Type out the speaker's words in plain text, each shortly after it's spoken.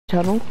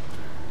channel,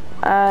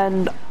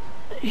 and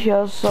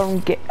here's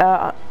some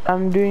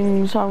I'm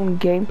doing some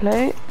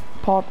gameplay,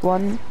 part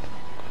 1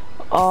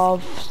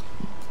 of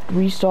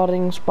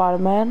restarting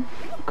Spider-Man,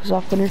 because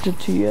I finished it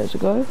 2 years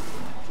ago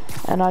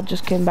and I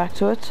just came back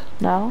to it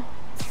now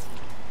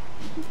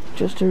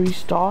just to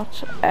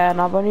restart, and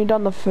I've only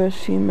done the first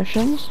few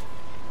missions.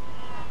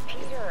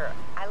 Peter,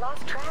 I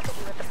lost track of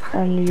you at the party.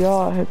 And yeah,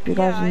 I hope you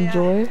guys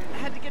enjoy. I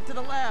had to get to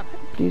the lab.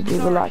 Please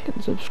leave a like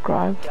and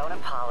subscribe. Don't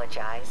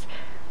apologize.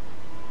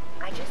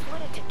 I just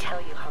wanted to tell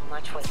you how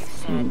much what you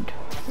said meant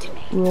to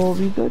me. We'll all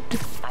be good.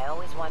 I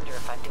always wonder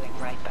if I'm doing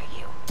right by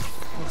you.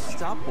 Well,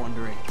 stop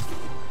wondering.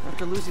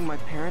 After losing my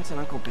parents and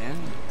Uncle Ben,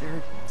 there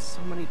are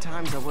so many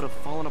times I would have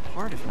fallen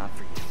apart if not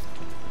for you.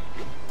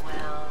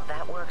 Well,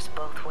 that works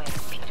both ways,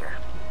 Peter.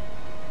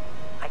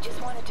 I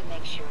just wanted to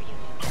make sure you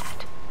knew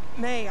that.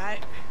 May, I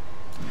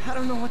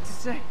don't know what to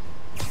say.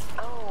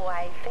 Oh,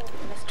 I think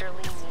Mr.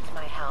 Lee needs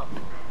my help.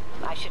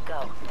 I should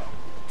go.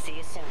 See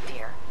you soon,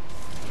 dear.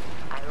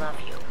 I love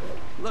you.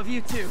 Love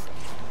you too.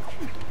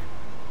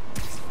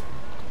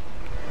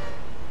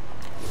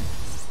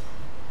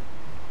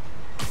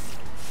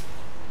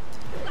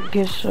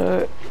 Okay,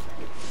 so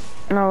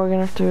now we're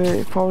gonna have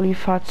to probably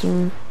fight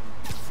some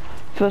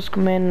Fisk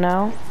men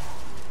now.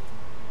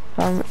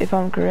 If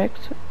I'm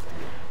correct,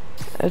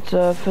 it's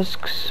a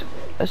Fisk's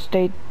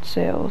estate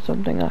sale or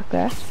something like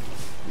that.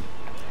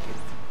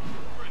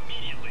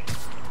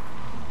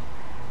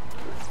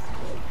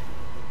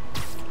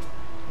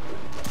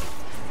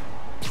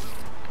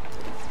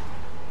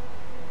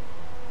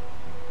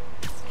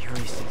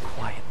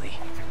 Quietly.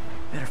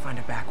 Better find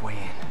a back way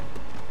in.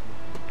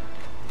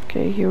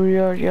 Okay, here we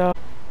are, yeah.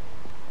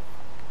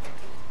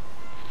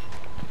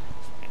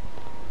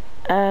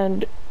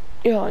 And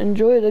yeah,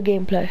 enjoy the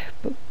gameplay.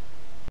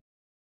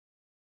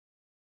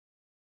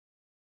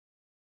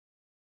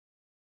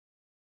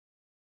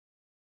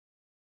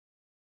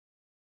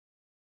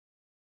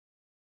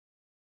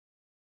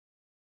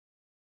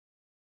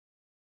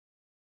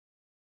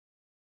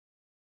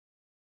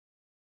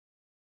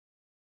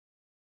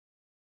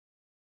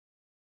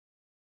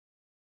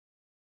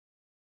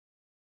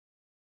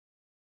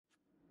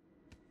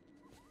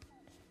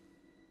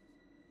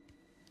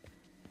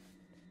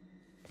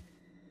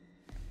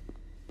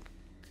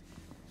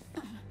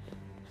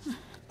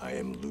 I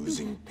am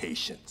losing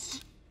patience.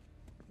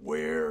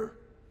 Where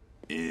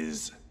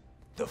is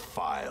the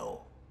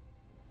file?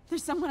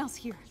 There's someone else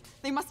here.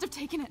 They must have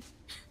taken it.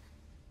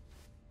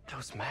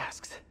 Those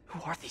masks.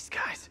 Who are these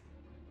guys?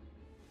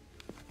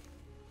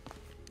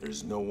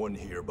 There's no one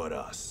here but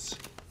us.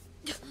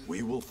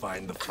 We will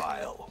find the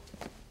file,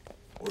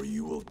 or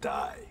you will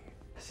die.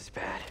 This is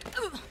bad.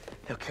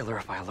 They'll kill her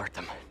if I alert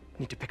them.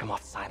 Need to pick them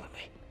off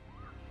silently.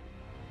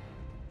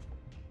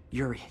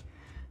 Yuri,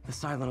 the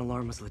silent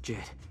alarm was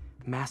legit.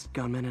 Masked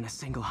gunmen and a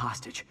single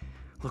hostage.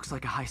 Looks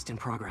like a heist in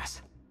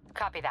progress.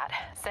 Copy that.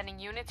 Sending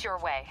units your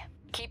way.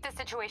 Keep the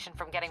situation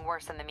from getting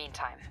worse in the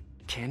meantime.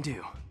 Can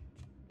do.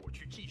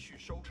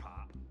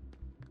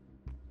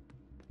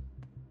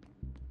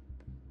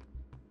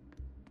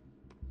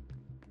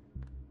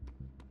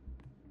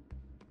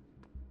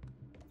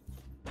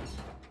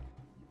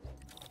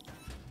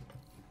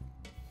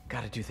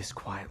 Gotta do this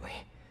quietly.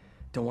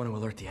 Don't want to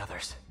alert the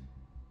others.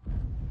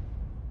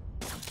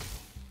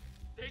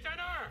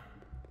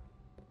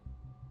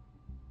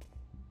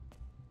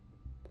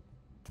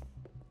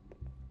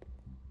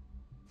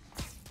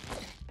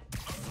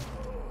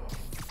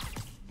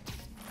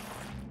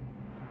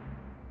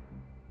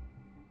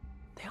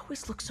 They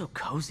always look so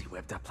cozy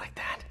whipped up like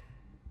that.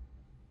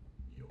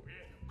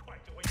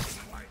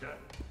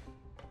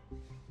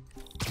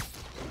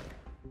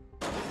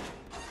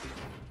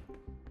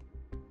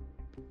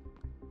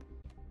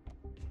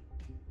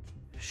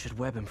 Should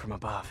web him from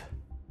above.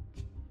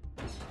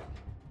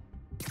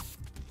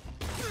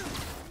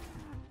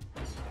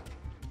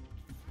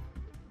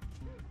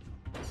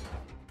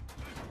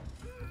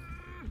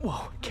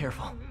 Whoa,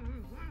 careful.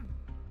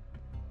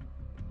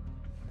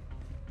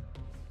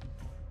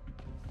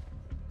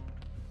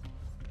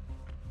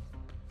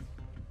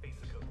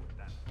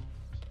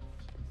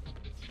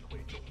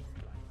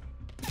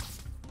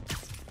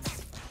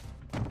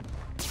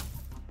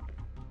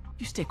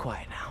 You stay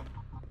quiet now.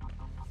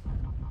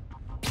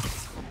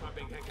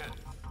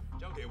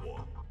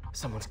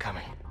 Someone's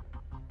coming.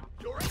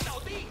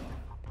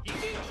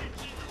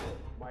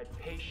 My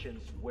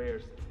patience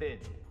wears thin.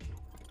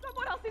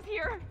 Someone else is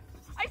here.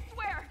 I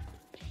swear.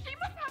 She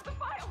must have the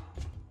file.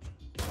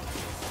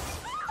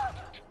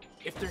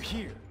 If they're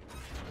here,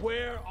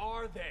 where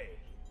are they?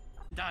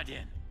 大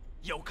殿，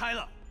有开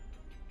了。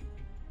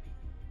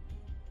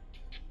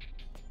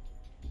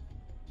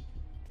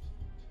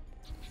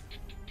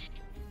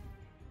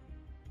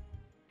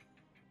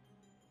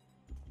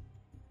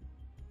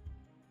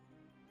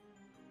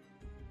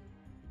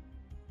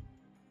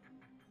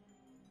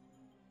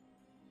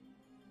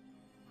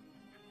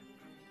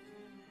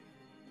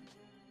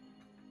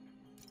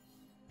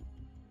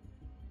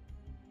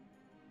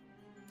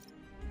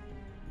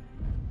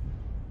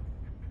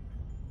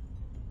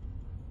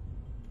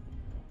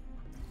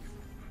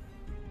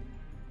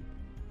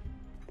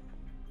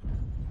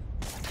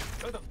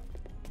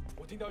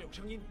听到有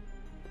声音。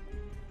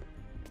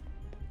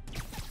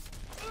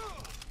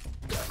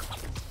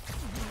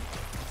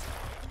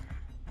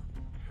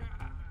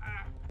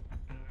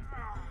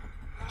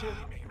这里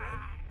没人。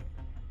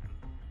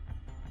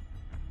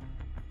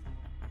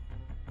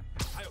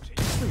还有谁？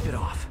 Sleep it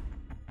off.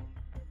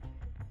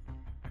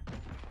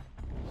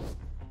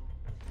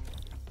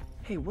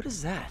 Hey, what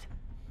is that?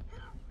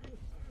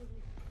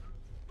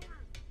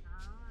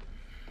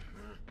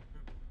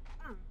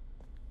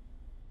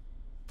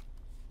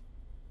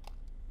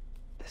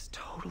 This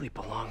totally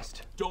belongs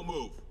to... Don't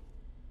move.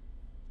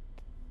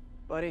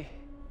 Buddy,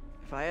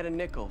 if I had a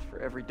nickel for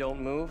every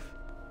don't move...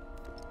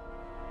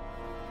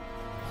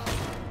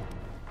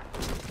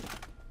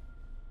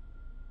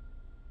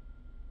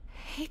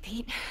 Hey,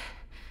 Pete.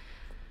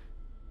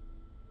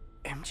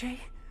 MJ?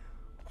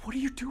 What are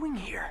you doing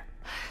here?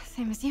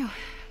 Same as you.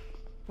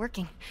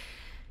 Working.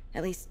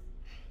 At least,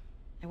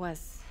 I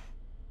was.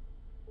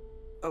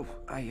 Oh,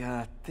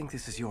 I think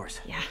this is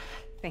yours. Yeah,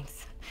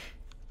 thanks.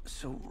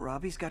 So,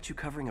 Robbie's got you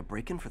covering a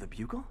break-in for the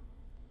Bugle?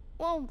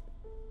 Well,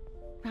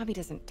 Robbie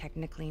doesn't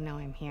technically know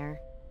I'm here.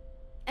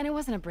 And it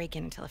wasn't a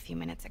break-in until a few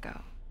minutes ago.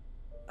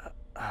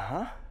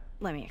 Uh-huh?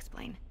 Let me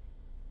explain.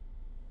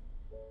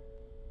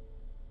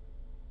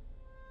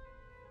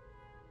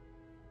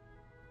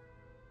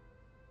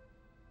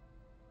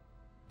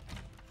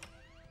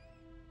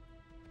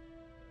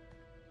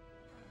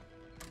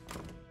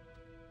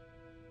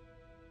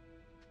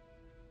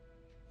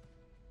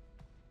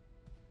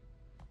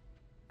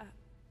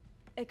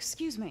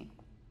 Excuse me.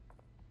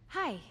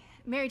 Hi,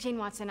 Mary Jane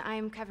Watson.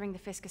 I'm covering the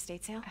Fisk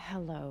estate sale.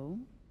 Hello.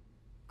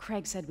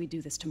 Craig said we'd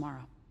do this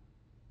tomorrow.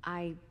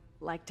 I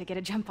like to get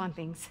a jump on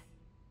things.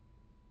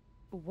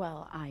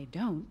 Well, I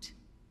don't.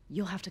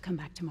 You'll have to come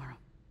back tomorrow.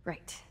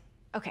 Right.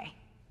 Okay.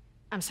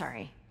 I'm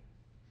sorry.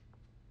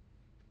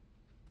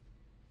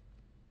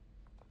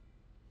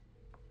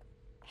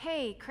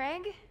 Hey,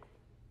 Craig?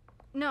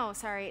 No,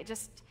 sorry.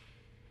 It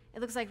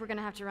looks like we're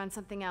gonna have to run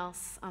something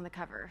else on the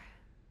cover.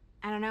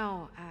 I don't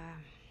know,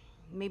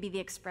 maybe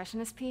the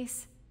expressionist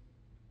piece?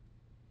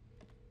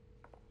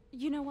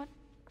 You know what?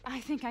 I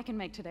think I can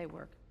make today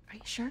work. Are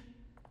you sure?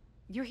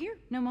 You're here.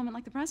 No moment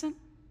like the present.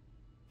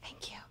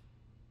 Thank you.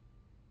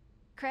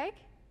 Craig?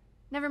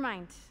 Never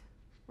mind.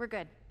 We're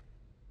good.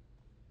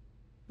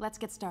 Let's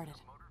get started.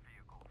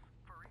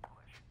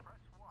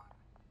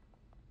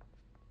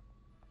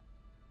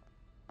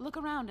 Look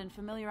around and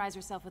familiarize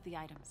yourself with the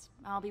items.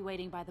 I'll be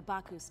waiting by the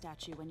Baku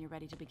statue when you're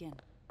ready to begin.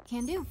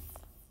 Can do.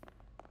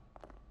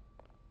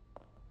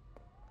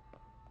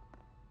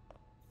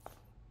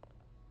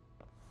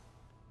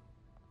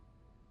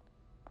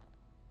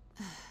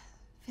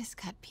 Fisk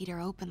cut Peter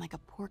open like a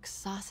pork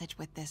sausage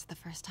with this the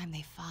first time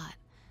they fought.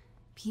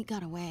 Pete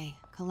got away,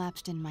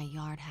 collapsed in my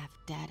yard half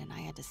dead, and I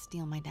had to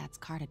steal my dad's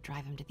car to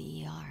drive him to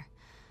the ER.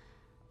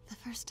 The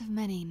first of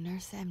many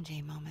Nurse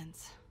MJ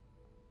moments.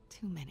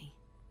 Too many.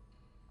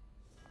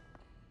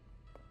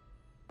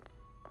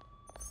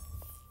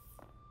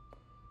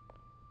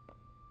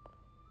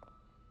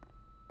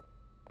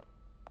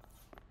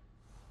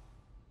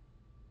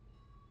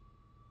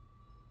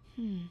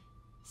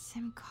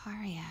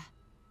 Simcaria.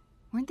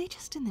 Weren't they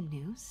just in the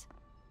news?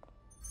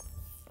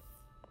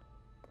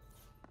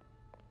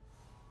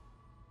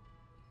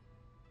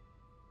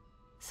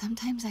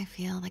 Sometimes I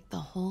feel like the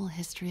whole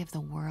history of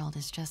the world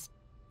is just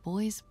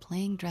boys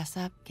playing dress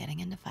up, getting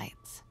into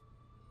fights.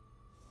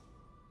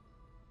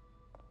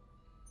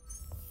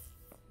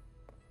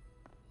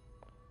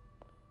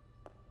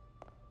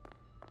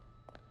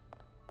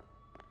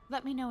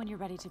 Let me know when you're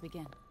ready to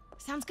begin.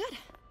 Sounds good.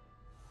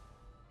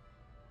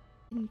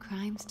 Hidden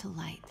crimes to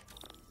light.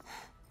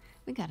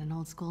 We got an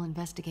old school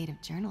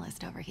investigative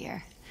journalist over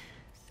here.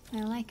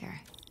 I like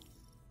her.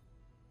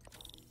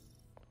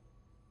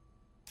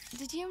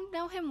 Did you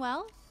know him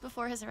well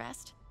before his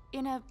arrest?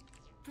 In a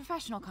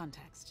professional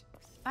context.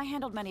 I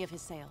handled many of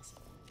his sales.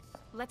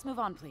 Let's move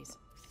on, please.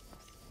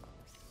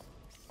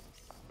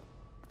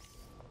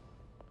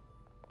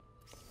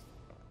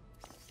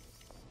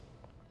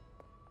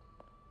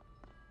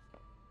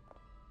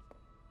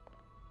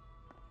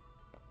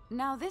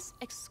 Now, this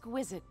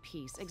exquisite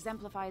piece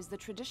exemplifies the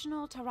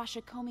traditional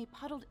Tarashikomi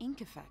puddled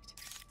ink effect.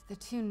 The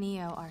two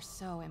Neo are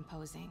so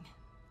imposing.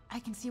 I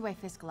can see why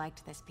Fisk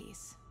liked this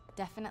piece.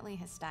 Definitely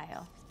his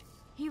style.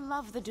 He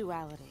loved the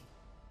duality.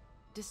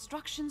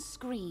 Destruction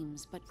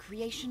screams, but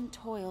creation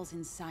toils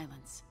in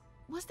silence.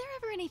 Was there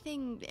ever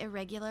anything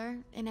irregular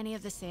in any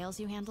of the sales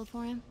you handled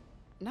for him?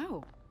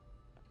 No.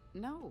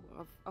 No,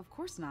 of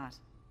course not.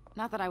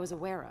 Not that I was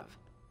aware of.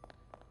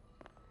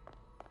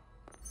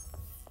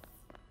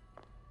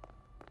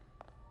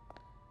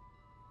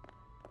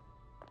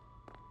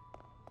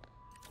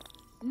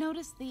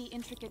 Notice the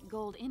intricate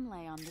gold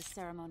inlay on this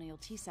ceremonial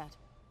tea set.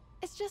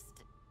 It's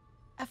just...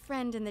 a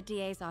friend in the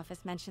DA's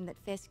office mentioned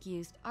that Fisk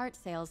used art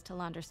sales to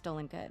launder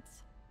stolen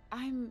goods.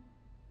 I'm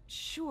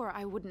sure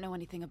I wouldn't know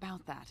anything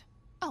about that.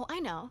 Oh, I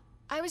know.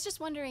 I was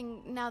just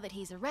wondering, now that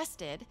he's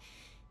arrested,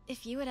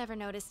 if you had ever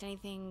noticed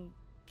anything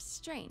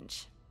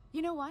strange.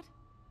 You know what?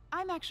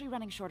 I'm actually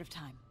running short of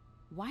time.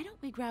 Why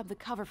don't we grab the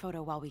cover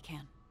photo while we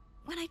can?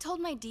 When I told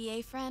my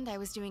DA friend I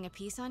was doing a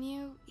piece on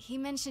you, he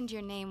mentioned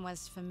your name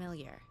was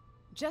familiar.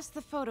 Just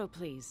the photo,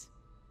 please.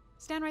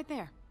 Stand right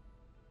there.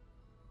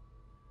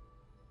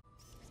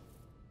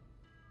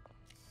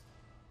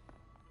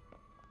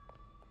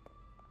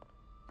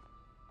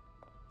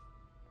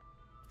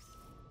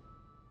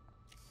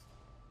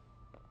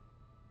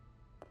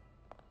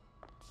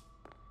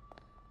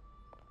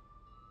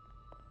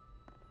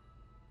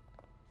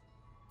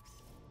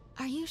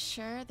 Are you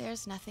sure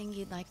there's nothing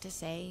you'd like to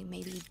say,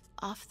 maybe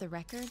off the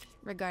record,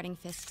 regarding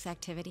Fisk's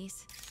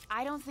activities?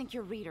 I don't think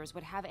your readers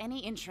would have any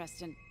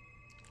interest in...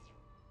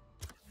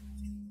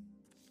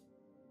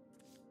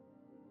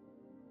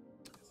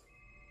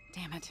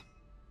 Damn it.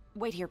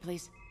 Wait here,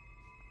 please.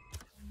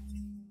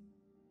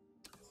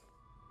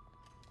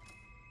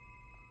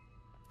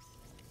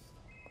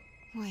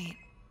 Wait,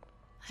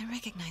 I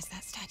recognize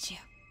that statue.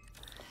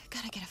 I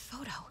gotta get a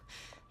photo.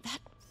 That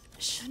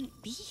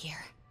shouldn't be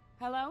here.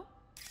 Hello?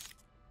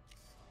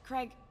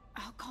 Craig,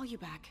 I'll call you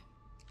back.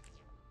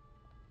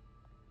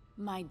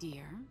 My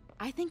dear,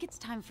 I think it's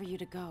time for you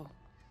to go.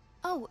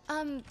 Oh,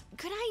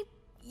 could I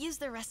use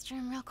the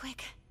restroom real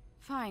quick?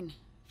 Fine.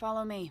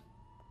 Follow me.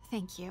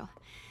 Thank you.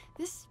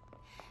 This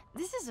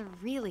is a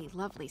really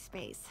lovely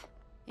space.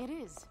 It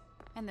is.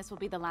 And this will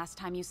be the last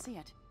time you see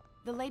it.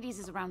 The ladies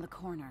is around the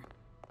corner.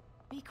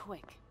 Be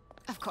quick.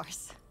 Of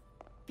course.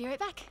 Be right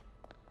back.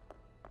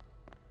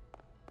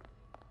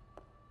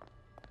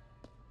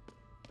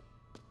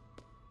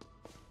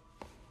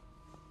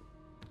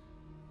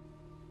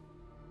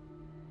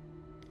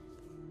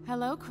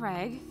 Hello,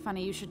 Craig.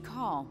 Funny you should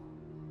call.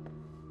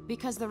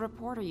 Because the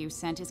reporter you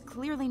sent is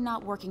clearly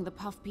not working the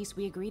puff piece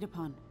we agreed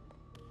upon.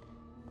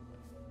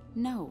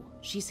 No,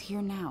 she's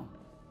here now.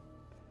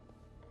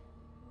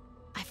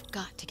 I've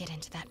got to get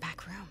into that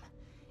back room.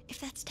 If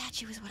that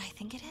statue is what I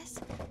think it is,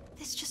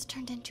 this just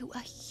turned into a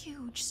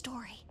huge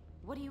story.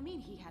 What do you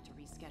mean he had to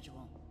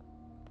reschedule?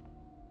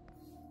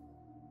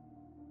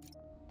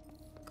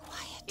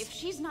 Quiet. If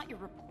she's not your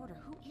reporter,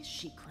 who is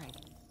she, Craig?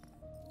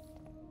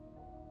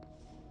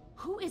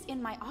 Who is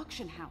in my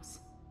auction house?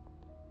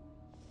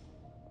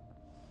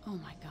 Oh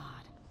my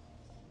god.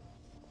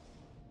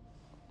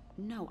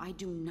 No, I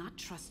do not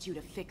trust you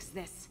to fix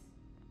this.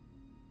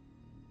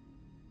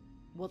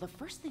 Well, the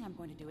first thing I'm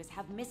going to do is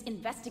have Miss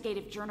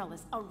Investigative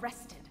Journalist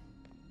arrested.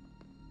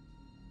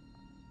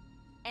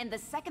 And the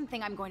second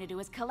thing I'm going to do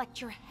is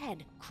collect your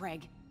head,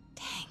 Craig.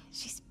 Dang,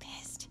 she's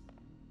pissed.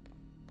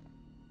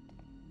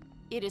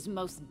 It is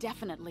most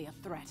definitely a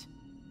threat.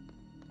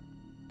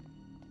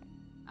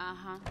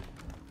 Uh-huh.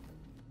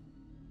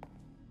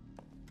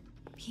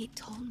 Pete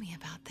told me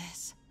about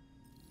this.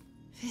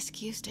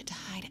 Fisk used it to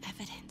hide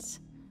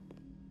evidence.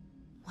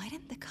 Why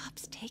didn't the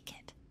cops take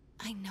it?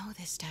 I know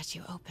this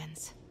statue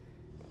opens.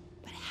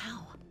 But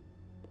how?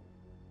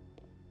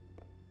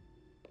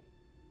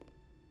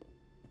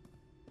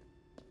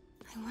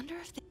 I wonder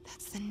if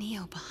that's the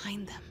Neo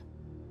behind them.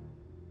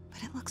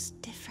 But it looks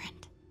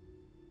different.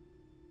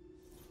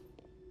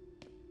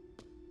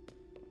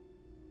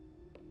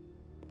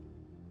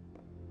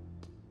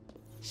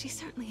 She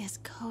certainly is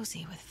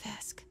cozy with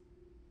Fisk.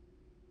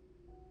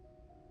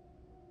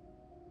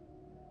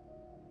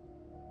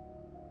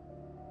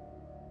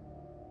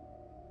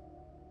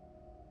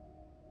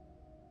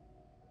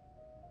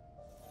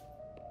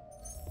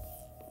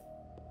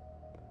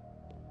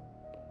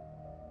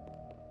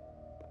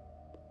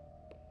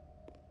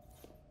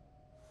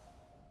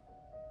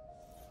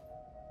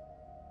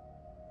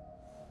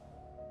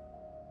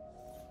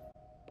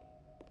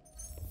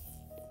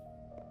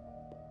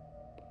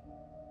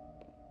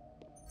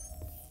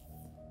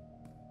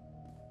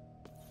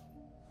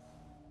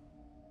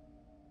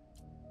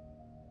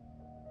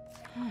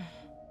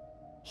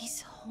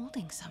 He's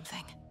holding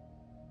something.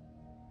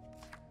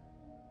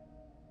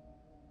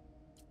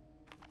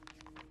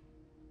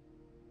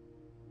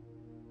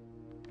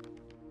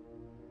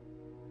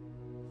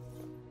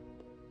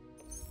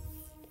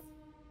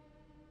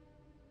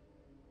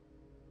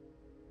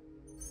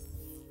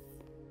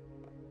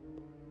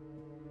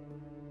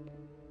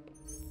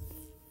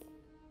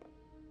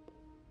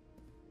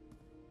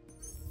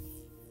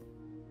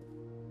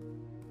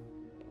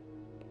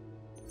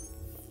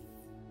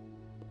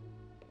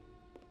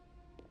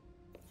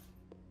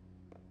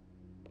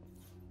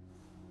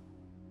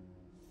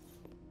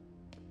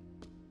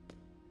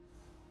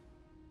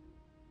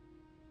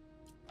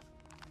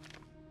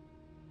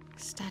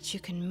 Statue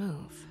can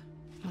move.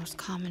 Most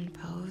common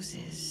pose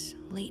is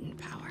latent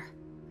power.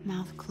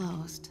 Mouth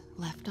closed,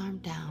 left arm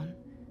down,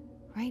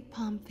 right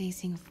palm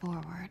facing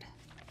forward.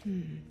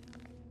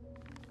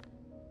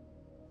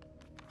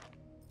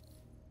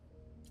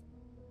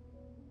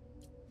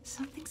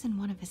 Something's in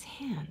one of his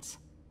hands.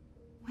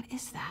 What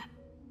is that?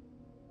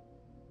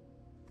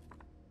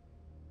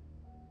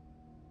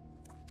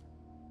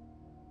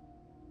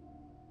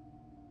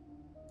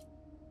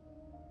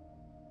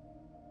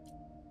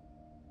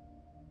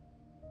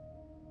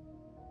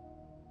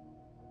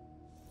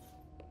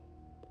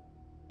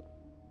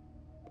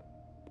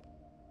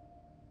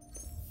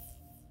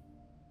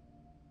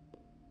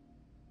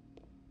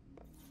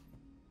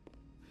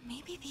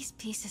 Maybe these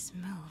pieces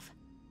move.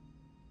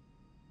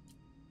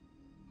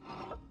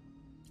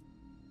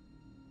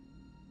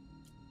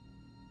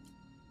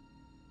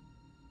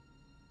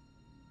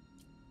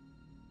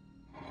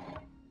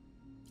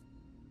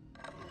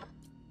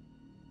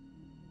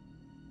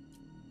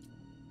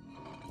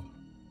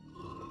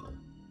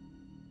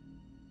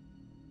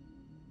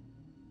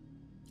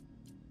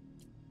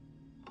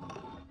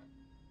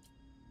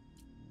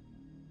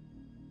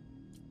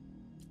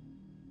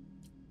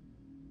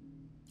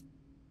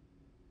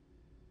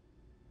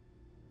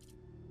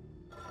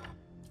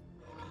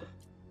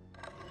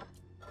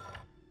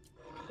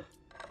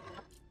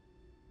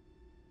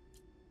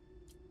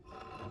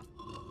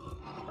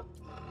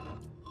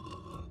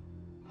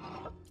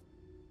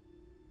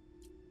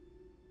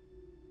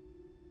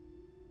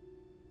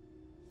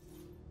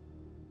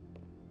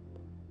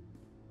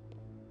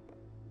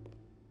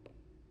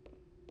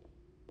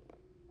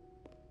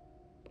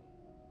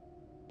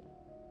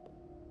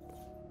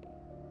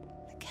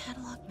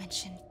 Catalog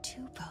mentioned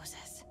 2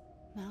 poses.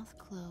 Mouth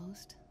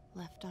closed,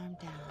 left arm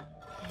down.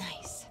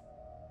 Nice.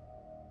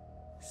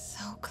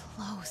 So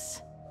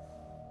close.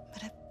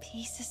 But a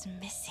piece is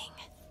missing.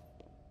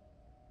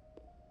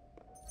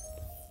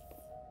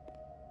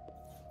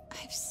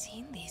 I've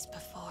seen these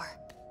before.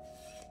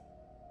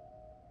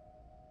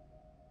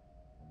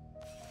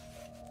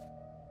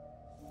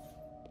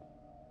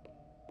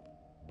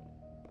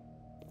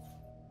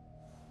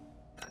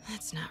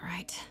 That's not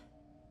right.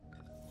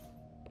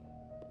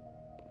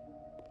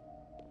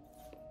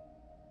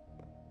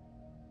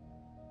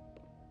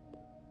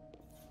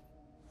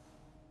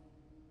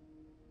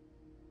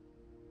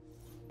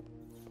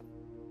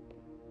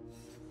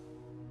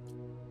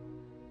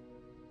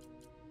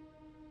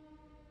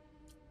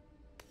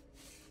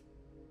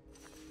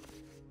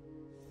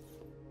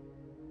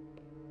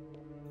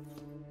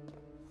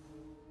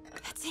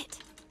 That's it.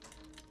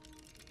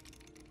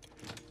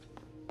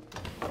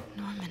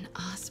 Norman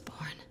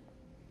Osborn.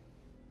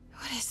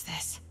 What is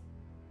this?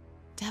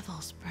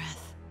 Devil's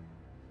breath.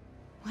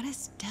 What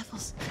is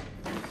devil's...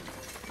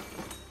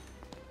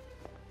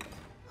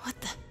 What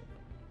the...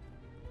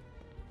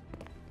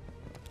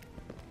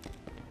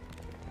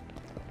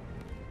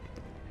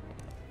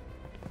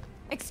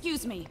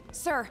 Excuse me,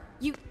 sir.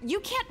 You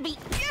can't be...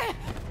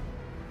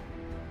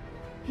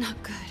 Not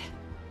good.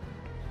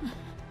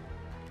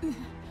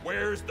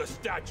 Where's the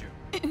statue?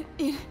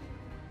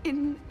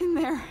 In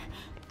there.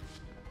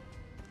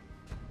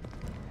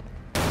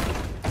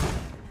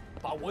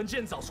 把文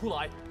件找出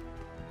来。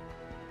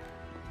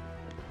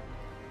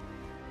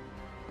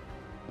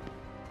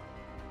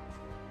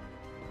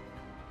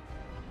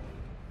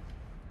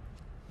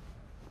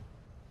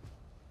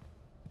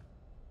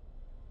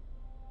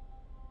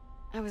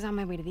I was on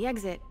my way to the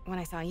exit when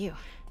I saw you.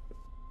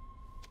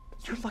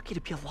 You're lucky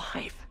to be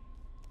alive.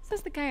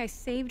 Says the guy I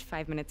saved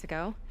 5 minutes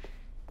ago.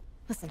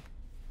 Listen,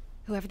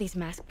 whoever these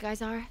masked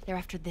guys are, they're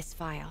after this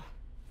file.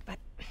 But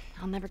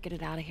I'll never get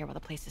it out of here while the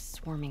place is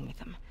swarming with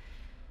them.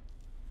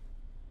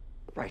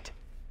 Right.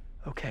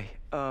 Okay,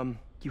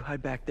 you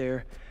hide back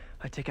there.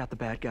 I take out the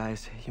bad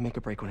guys. You make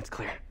a break when it's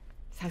clear.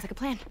 Sounds like a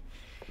plan.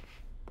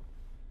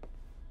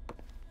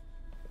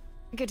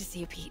 Good to see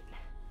you, Pete.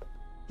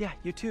 Yeah,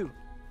 you too.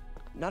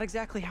 Not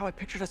exactly how I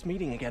pictured us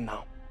meeting again,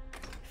 though.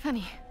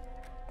 Funny.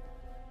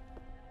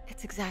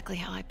 It's exactly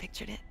how I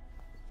pictured it.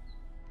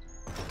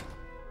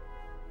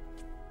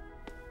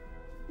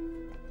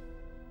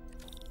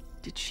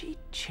 Did she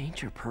change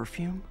her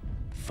perfume?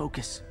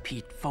 Focus,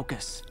 Pete,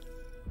 focus.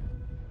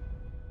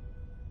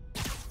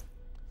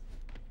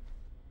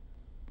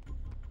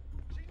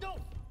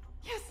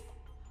 Yes.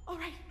 All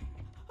right.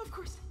 Of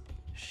course.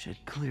 Should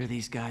clear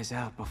these guys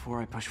out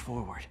before I push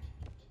forward.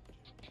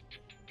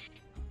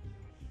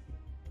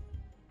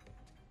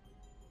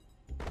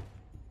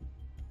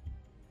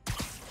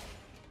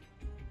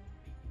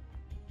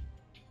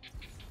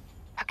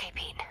 Okay,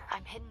 Pete.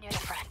 I'm hidden near the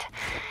front.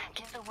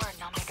 Give the word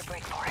and I'll make a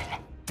break for it.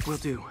 Will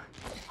do.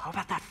 How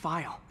about that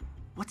file?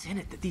 What's in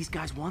it that these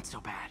guys want so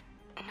bad?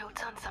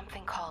 Notes on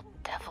something called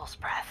Devil's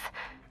Breath.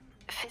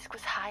 Fisk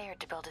was hired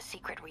to build a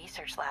secret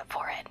research lab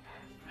for it.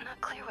 Not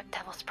clear what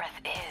Devil's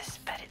Breath is,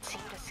 but it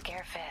seemed to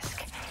scare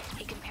Fisk.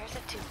 He compares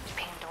it to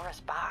Pandora's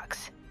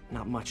box.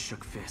 Not much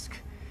shook Fisk.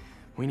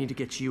 We need to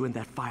get you and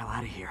that file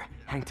out of here.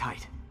 Hang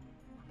tight.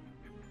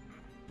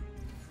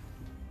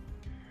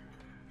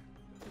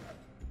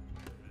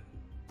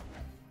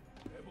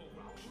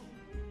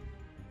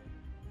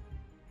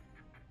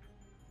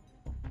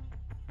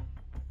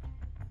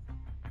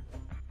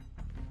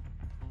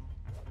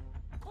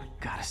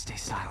 Gotta stay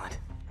silent.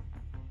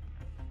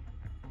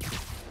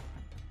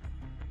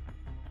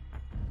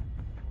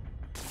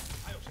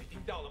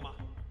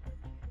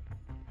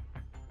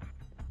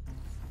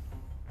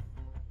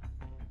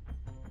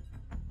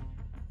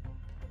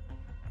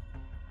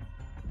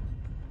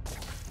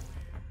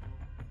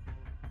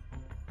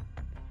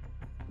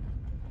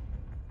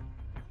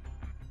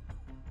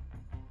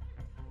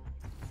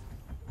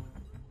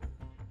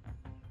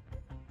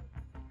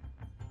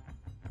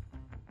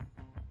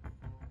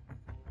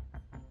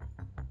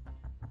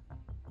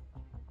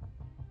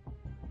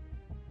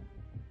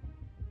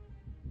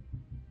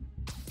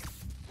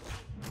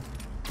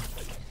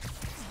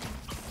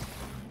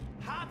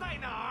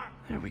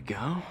 There we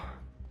go.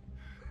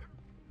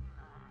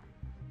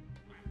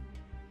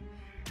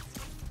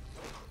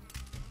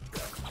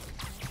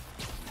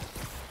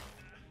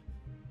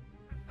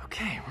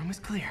 Okay, room is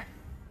clear.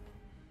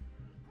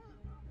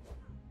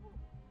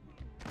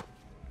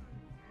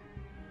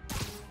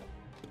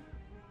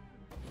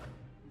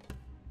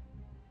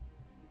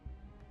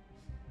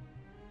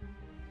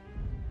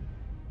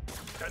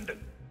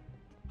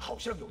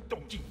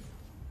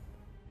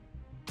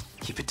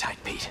 Keep it tight,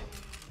 Pete.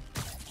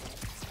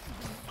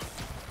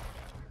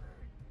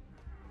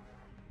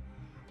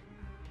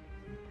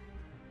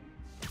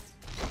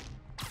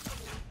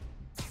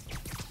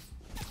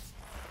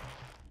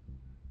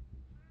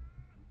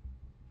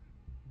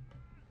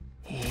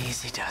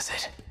 Easy does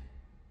it.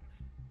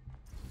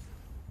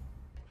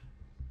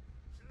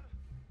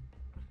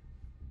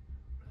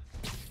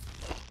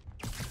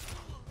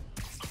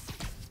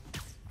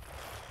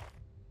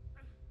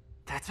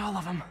 That's all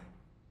of them.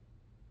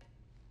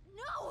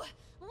 No!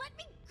 Let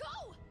me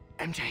go!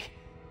 MJ.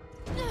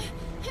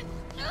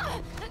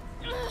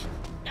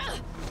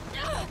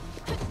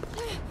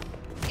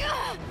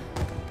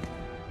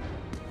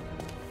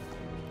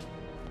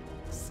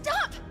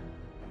 Stop!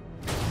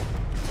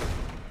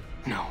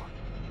 No.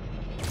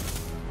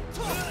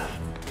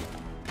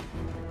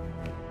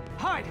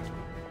 Hide!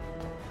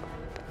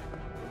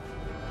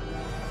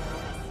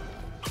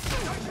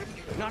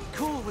 Not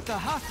cool with the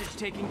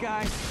hostage-taking,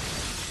 guys.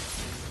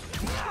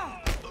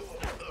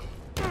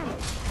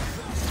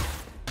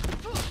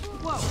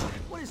 Whoa,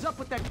 what is up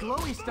with that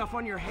glowy stuff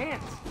on your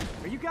hands?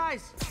 Are you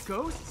guys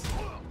ghosts?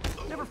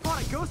 Never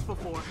fought a ghost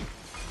before.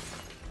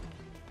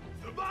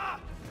 I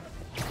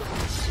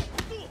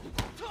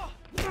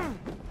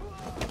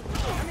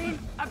mean,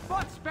 I've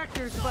fought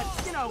specters, but,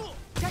 you know,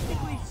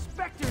 technically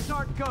specters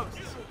aren't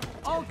ghosts.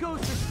 All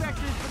ghosts are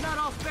specters, but not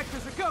all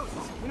specters are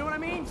ghosts. You know what I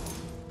mean?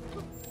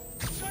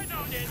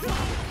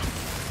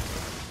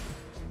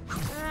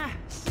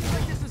 Seems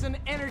like this is an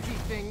energy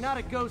thing, not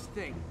a ghost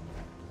thing.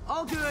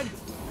 All good.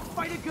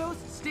 Fight a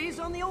ghost stays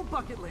on the old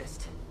bucket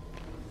list.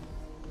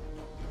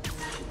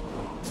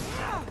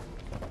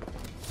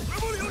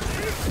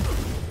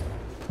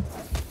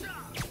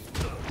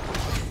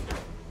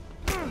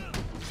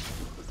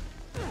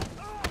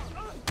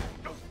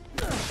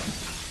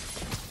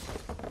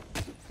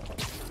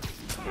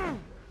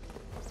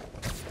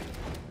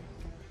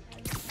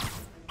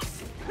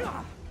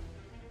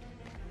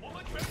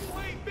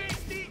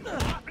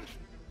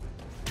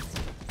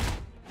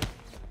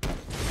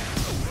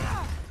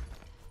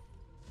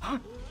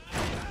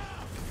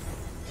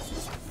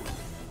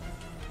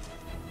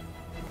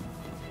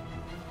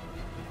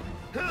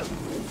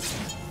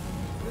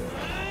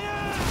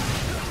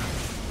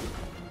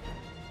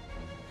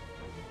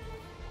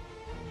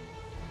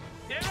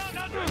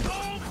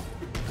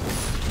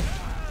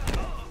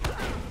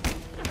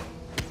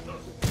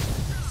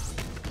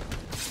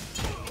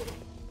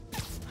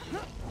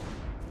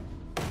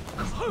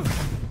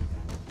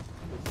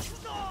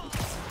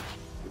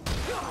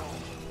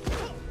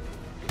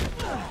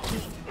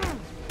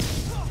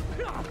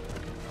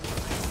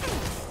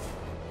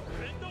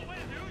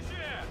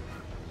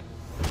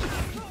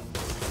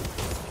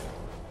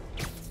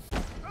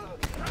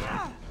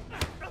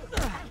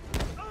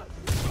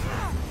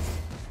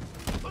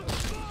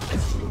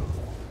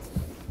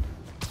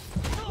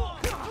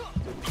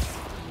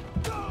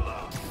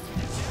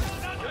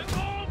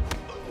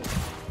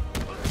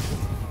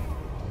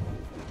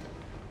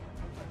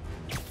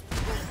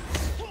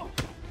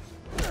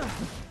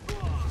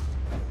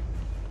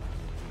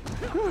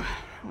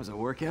 Was a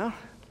workout?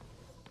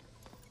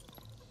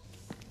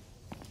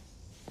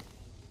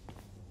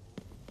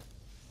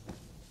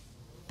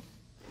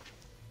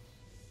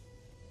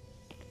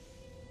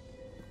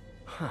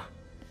 Huh.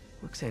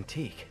 Looks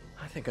antique.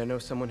 I think I know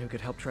someone who could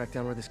help track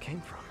down where this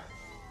came from.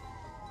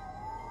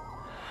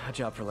 A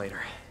job for later.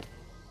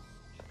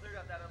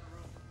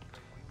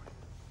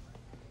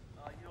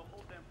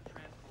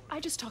 I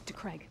just talked to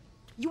Craig.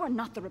 You are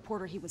not the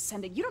reporter he was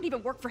sending. You don't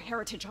even work for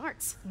Heritage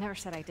Arts. Never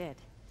said I did.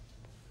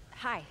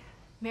 Hi,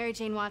 Mary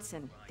Jane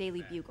Watson,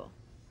 Daily Bugle.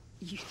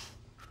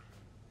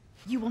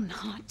 You will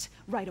not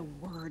write a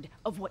word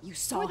of what you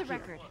saw For the here.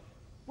 record,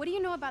 what do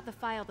you know about the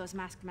file those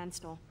masked men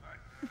stole?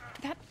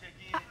 That...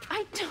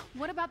 I don't...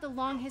 What about the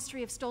long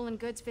history of stolen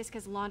goods Fisk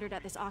has laundered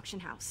at this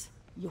auction house?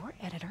 Your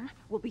editor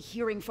will be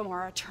hearing from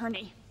our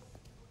attorney.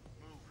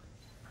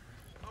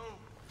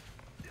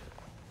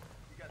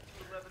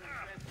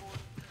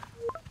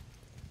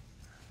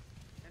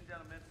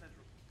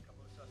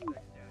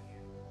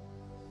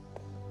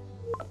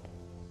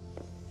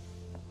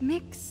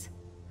 Mix.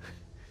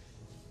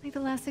 Like the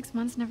last 6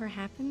 months never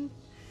happened?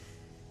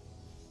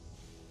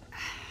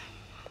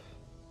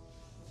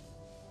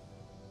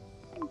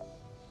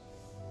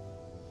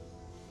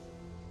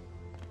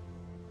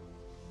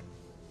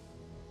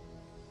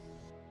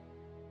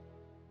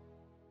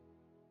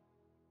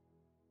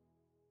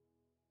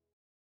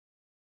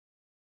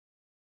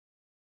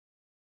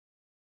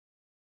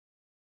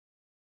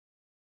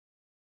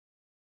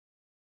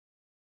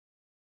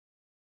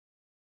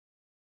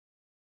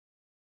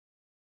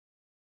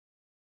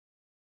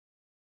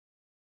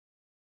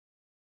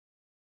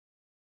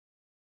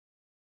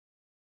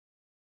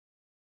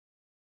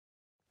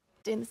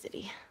 in the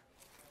city.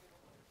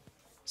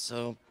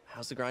 So,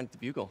 how's the grind at the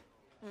Bugle?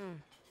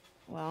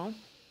 Well,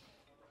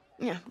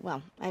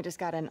 I just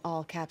got an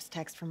all-caps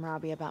text from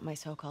Robbie about my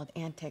so-called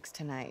antics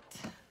tonight.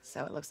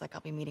 So it looks like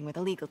I'll be meeting with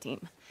the legal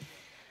team.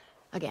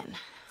 Again.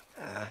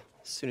 As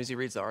soon as he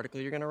reads the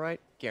article you're gonna write,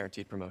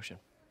 guaranteed promotion.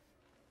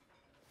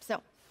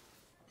 So,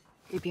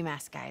 creepy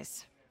mask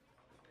guys.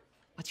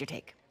 What's your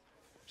take?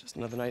 Just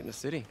another night in the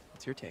city.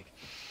 What's your take?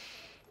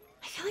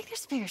 I feel like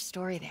there's a bigger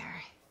story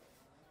there.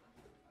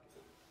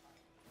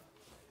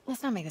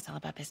 Let's not make this all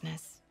about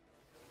business.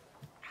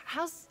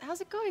 How's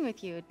it going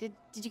with you? Did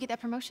you get that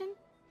promotion?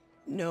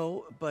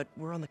 No, but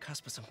we're on the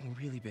cusp of something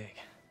really big.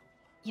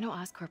 You know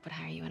Oscorp would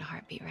hire you in a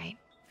heartbeat, right?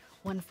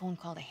 One phone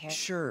call to Harry.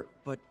 Sure,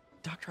 but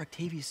Dr.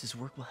 Octavius's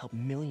work will help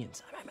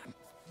millions. I'm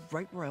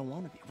right where I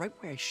want to be, right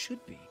where I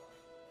should be.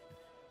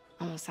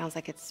 Almost sounds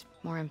like it's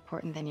more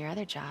important than your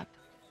other job.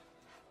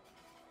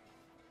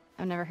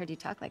 I've never heard you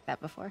talk like that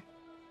before.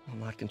 A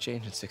lot can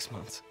change in 6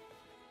 months.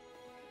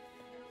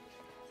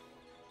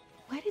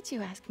 Why did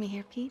you ask me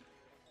here, Pete?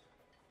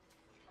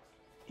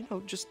 You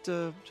know, just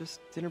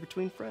dinner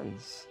between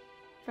friends.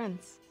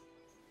 Friends.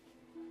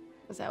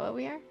 Is that what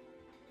we are?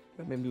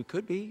 Well, maybe we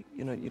could be,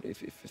 you know,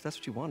 if that's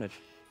what you wanted.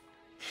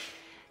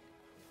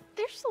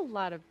 There's a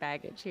lot of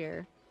baggage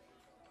here.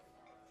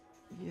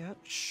 Yeah,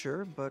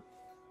 sure, but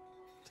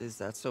is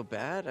that so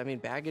bad? I mean,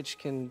 baggage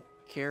can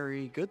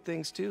carry good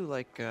things too,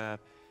 like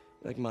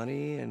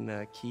money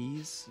and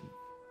keys, and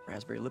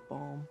raspberry lip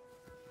balm.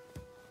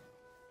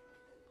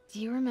 Do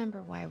you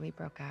remember why we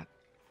broke up?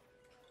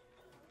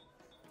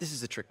 This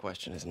is a trick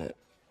question, isn't it?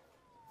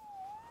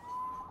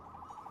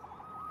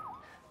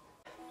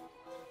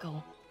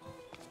 Go.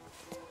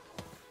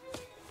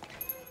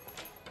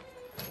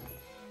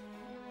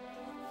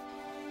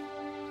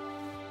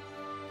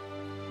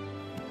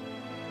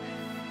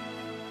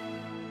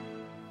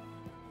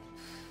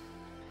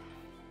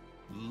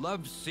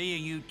 Love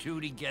seeing you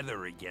two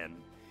together again.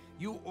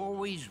 You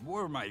always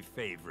were my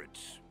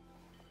favorites.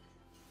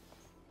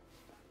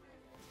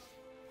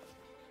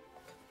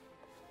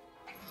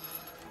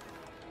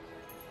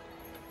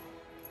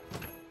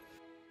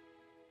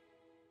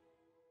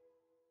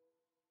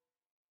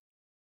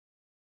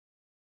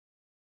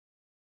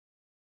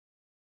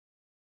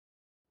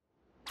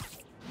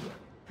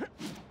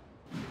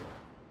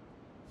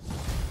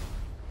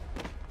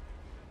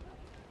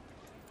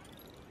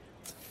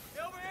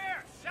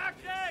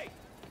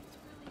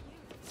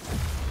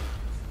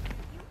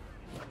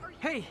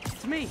 Hey,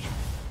 it's me.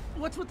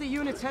 What's with the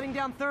units heading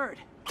down 3rd?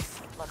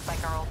 Looks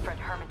like our old friend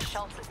Herman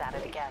Schultz is at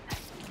it again.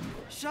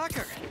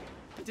 Shocker.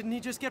 Didn't he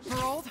just get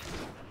paroled?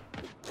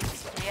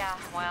 Yeah,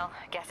 well,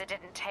 guess it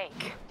didn't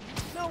take.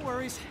 No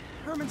worries.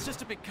 Herman's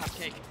just a big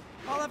cupcake.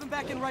 I'll have him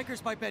back in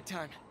Rikers by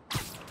bedtime.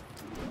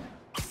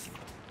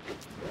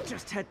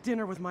 Just had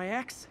dinner with my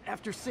ex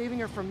after saving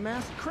her from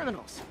masked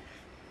criminals.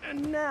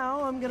 And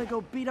now I'm gonna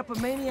go beat up a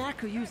maniac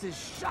who uses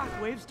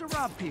shockwaves to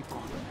rob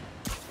people.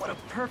 What a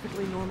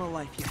perfectly normal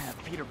life you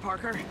have, Peter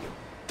Parker.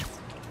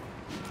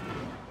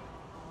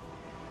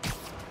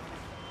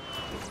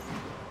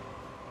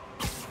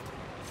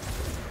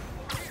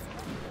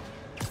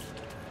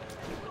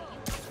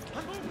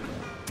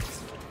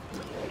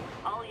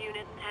 All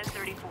units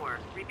 1034.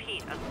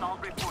 Repeat,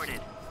 assault reported.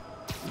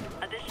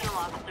 Additional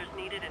officers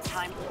needed in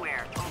Times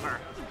Square. Over.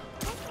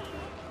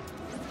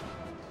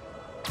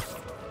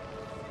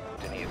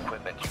 Any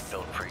equipment you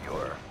built for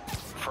your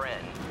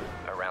friend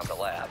around the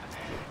lab.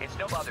 It's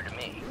no bother to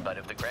me, but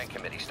if the grant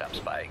committee stops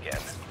by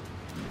again...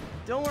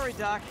 Don't worry,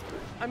 Doc.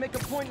 I make a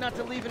point not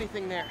to leave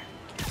anything there.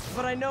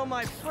 But I know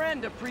my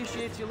friend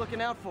appreciates you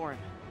looking out for him.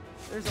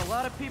 There's a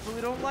lot of people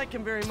who don't like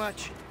him very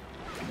much.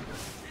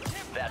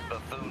 That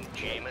buffoon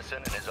Jameson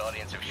and his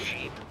audience of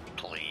sheep?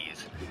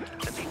 Please.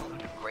 The people who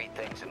do great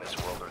things in this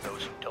world are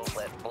those who don't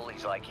let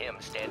bullies like him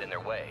stand in their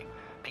way.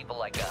 People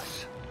like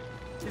us.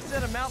 You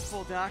said a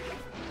mouthful, Doc.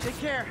 Take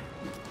care.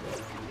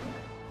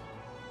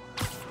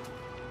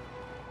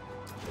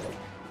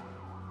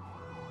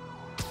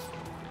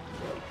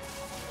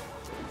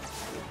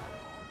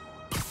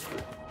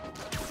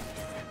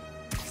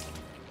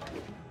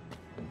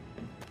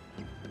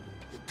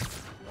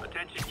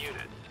 Attention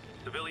units.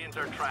 Civilians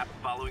are trapped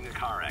following a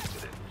car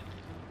accident.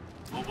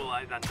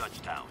 Mobilize on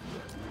Dutchtown.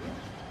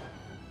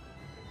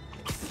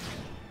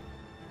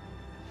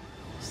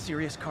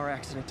 Serious car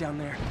accident down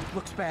there.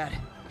 Looks bad.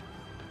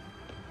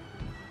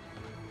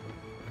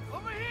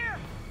 Over here!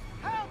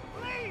 Help,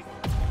 please!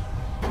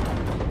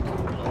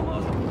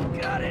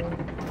 Almost got it.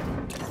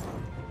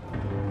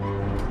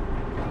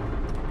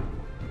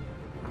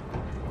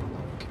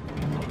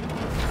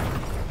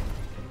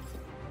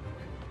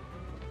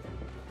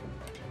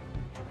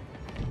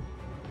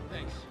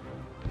 Thanks.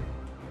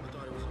 I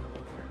thought it was all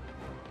over.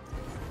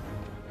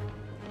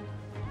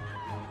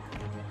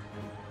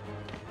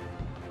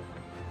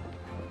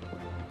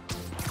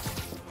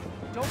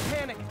 Don't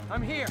panic.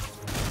 I'm here.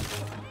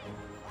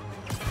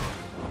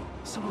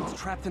 Someone's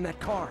trapped in that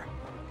car.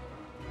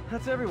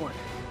 That's everyone.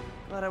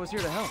 Glad I was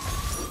here to help.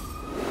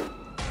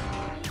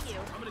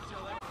 I'm gonna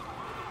tell that.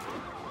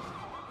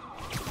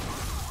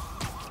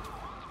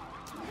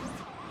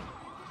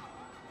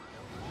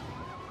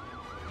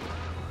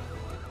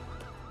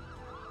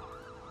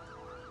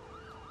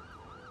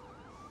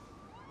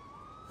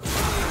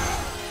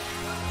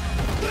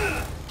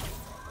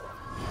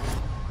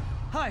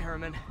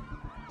 Herman.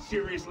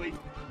 Seriously?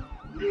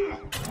 Give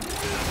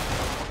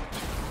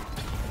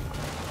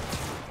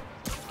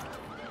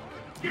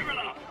it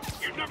up!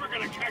 You're never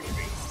gonna catch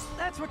me!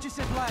 That's what you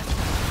said last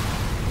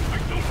time. I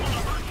don't want to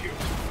hurt you!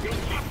 You'll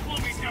just slow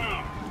me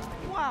down!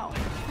 Wow,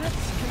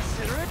 that's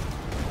considerate.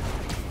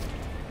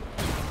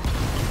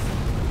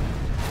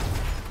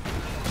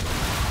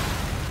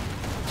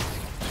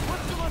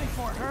 What's the money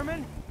for,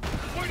 Herman?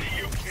 Why do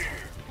you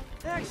care?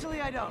 Actually,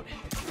 I don't.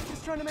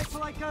 Just trying to make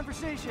polite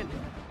conversation.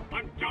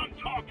 I'm done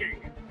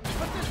talking!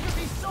 But this could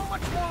be so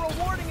much more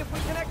rewarding if we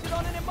connected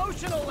on an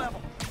emotional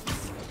level.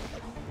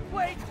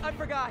 Wait, I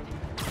forgot.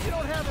 You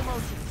don't have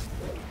emotions.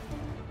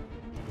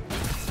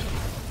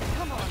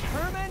 Come on,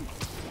 Herman.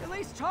 At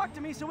least talk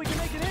to me so we can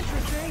make it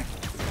interesting.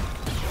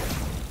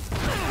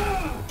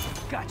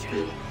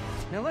 Gotcha.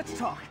 Now let's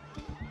talk.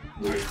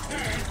 I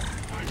said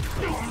I'm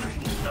done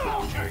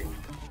talking!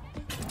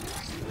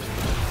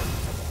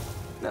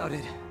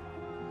 Noted.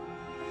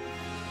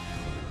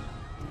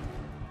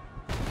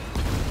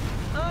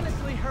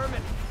 Honestly,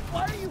 Herman,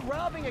 why are you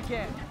robbing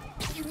again?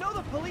 You know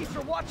the police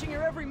are watching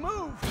your every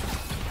move.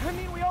 I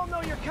mean, we all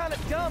know you're kind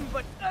of dumb,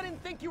 but I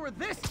didn't think you were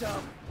this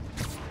dumb.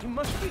 You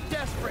must be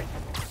desperate,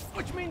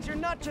 which means you're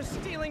not just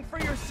stealing for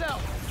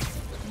yourself.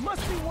 You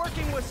must be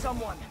working with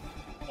someone,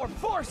 or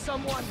for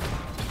someone.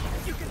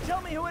 You can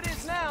tell me who it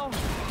is now,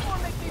 or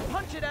make me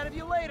punch it out of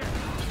you later.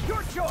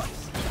 Your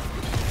choice.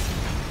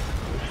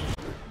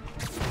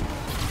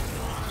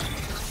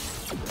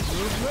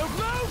 Move, move,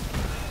 move!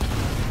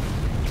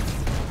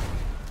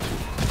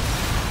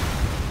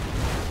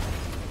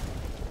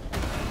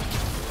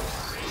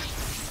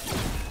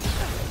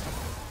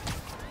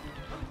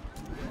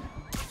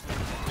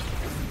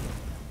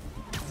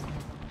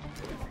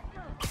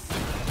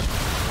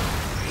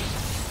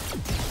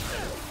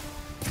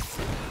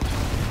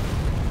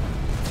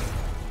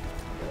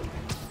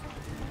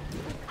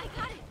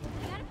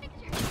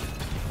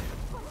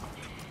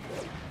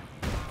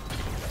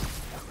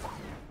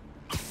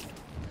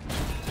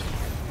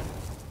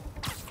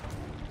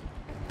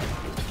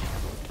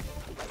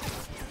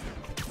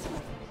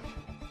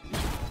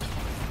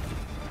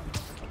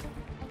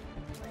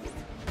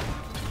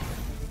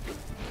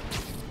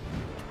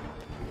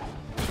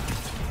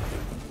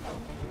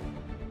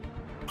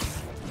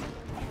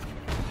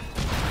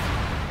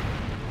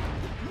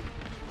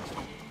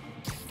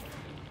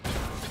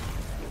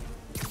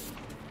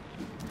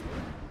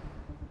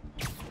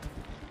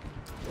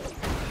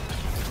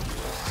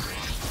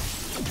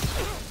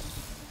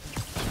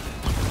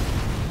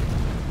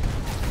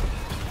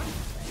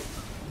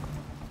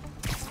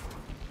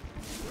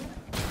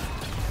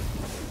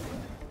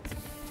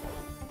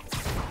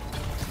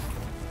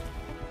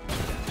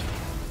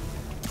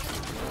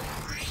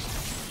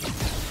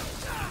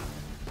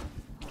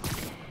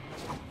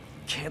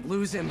 Can't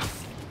lose him. You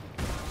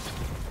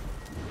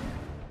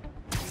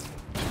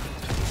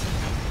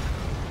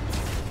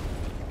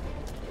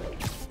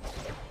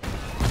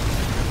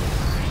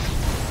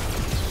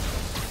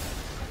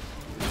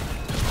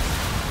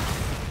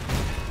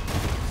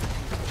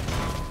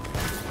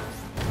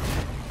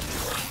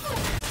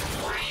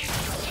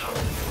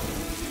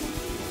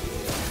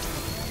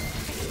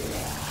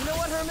know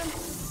what, Herman?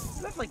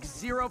 You have like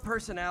zero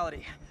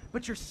personality,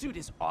 but your suit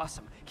is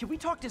awesome. Can we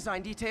talk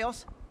design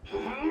details?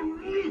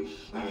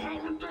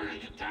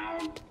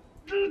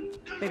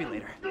 Maybe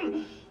later.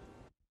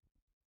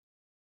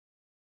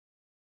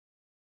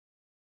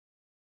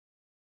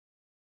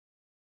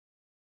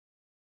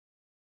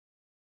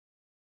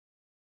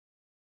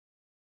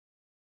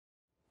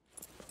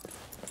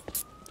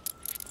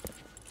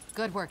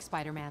 Good work,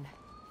 Spider-Man.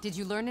 Did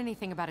you learn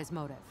anything about his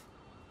motive?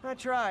 I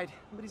tried,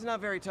 but he's not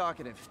very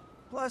talkative.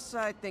 Plus,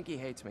 I think he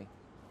hates me.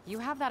 You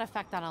have that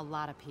effect on a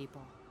lot of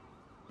people.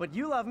 But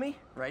you love me,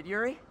 right,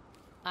 Yuri?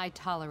 I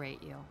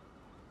tolerate you.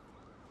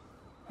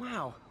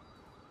 Wow.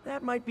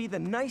 That might be the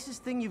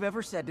nicest thing you've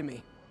ever said to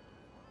me.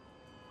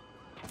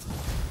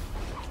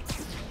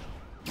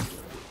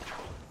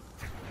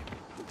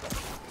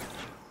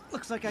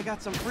 Looks like I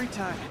got some free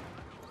time.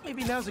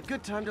 Maybe now's a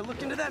good time to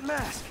look into that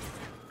mask.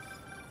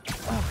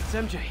 Oh, it's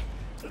MJ.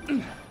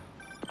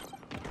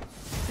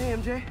 Hey,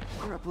 MJ.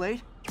 You're up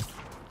late?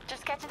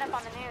 Just catching up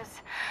on the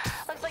news.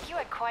 Looks like you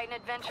had quite an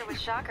adventure with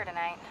Shocker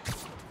tonight.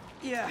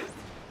 Yeah,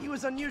 he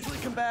was unusually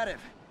combative.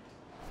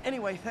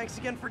 Anyway, thanks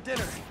again for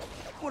dinner.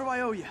 What do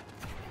I owe you?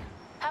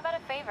 How about a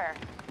favor?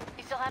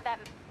 You still have that...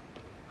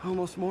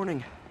 Almost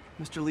morning.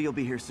 Mr. Lee will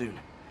be here soon.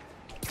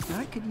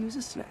 I could use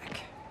a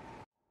snack.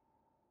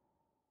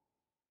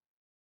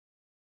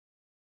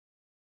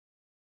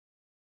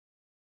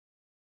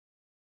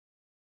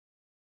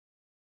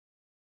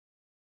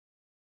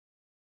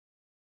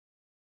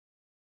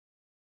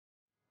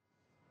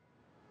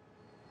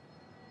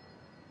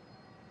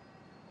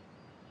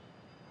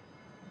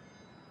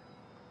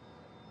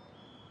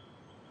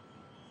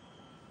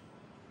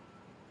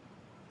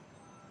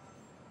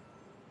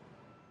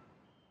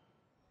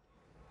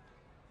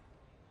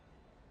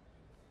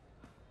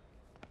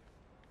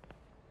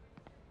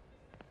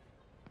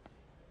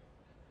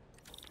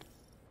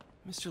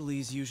 Mr.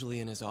 Lee's usually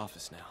in his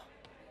office now.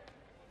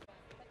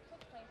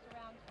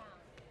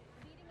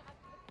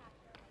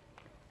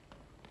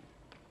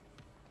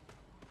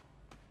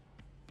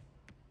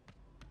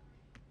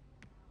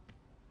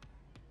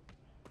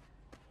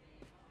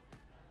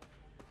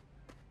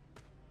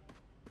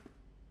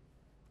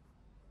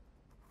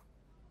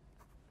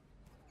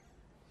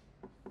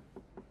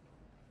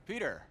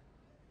 Peter.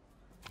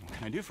 What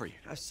can I do for you?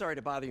 I'm sorry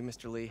to bother you,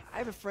 Mr. Lee. I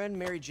have a friend,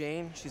 Mary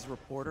Jane. She's a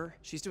reporter.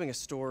 She's doing a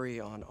story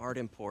on art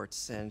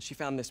imports, and she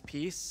found this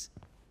piece.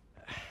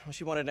 Well,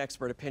 she wanted an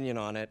expert opinion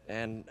on it,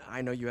 and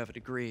I know you have a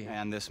degree.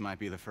 And this might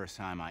be the first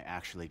time I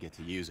actually get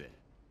to use it.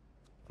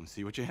 Let's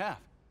see what you have.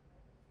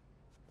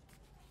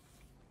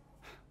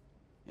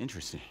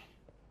 Interesting.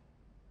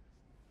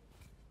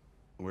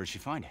 Where'd she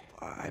find it?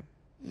 I'm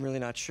really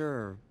not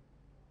sure.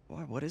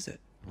 What is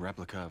it? A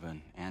replica of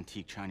an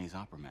antique Chinese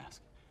opera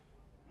mask.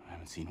 I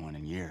haven't seen one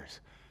in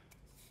years.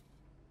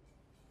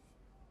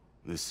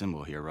 This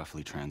symbol here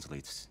roughly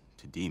translates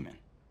to demon.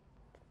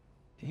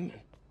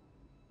 Demon?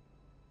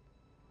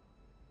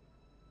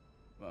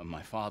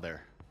 My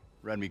father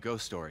read me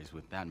ghost stories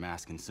with that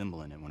mask and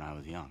symbol in it when I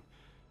was young.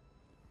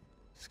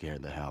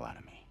 Scared the hell out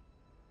of me.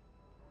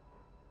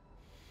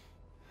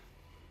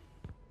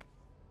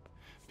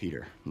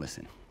 Peter,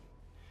 listen.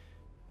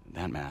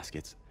 That mask,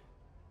 it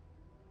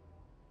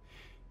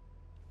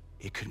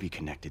could be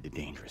connected to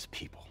dangerous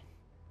people.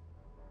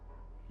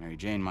 Mary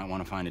Jane might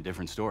want to find a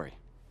different story.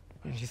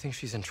 Do you think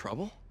she's in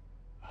trouble?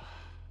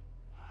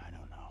 I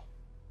don't know.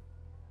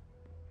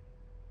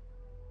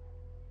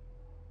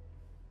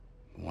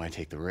 Why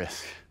take the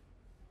risk?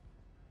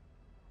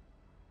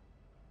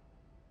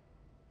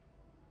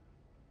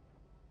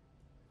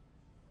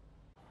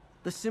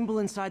 The symbol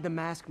inside the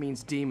mask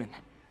means demon.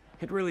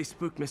 It really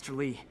spooked Mr.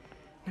 Lee.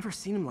 Never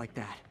seen him like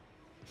that.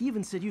 He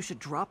even said you should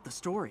drop the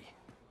story.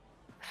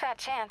 Fat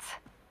chance.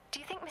 Do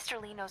you think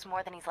Mr. Lee knows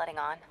more than he's letting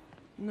on?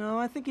 No,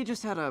 I think he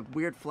just had a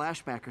weird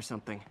flashback or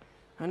something.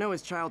 I know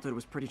his childhood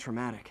was pretty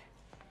traumatic.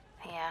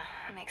 Yeah,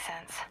 that makes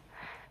sense.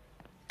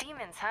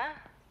 Demons, huh?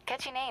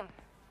 Catchy name.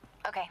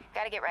 Okay,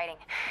 gotta get writing.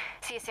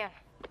 See you soon.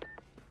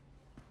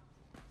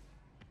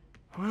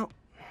 Well,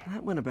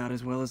 that went about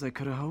as well as I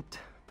could have hoped.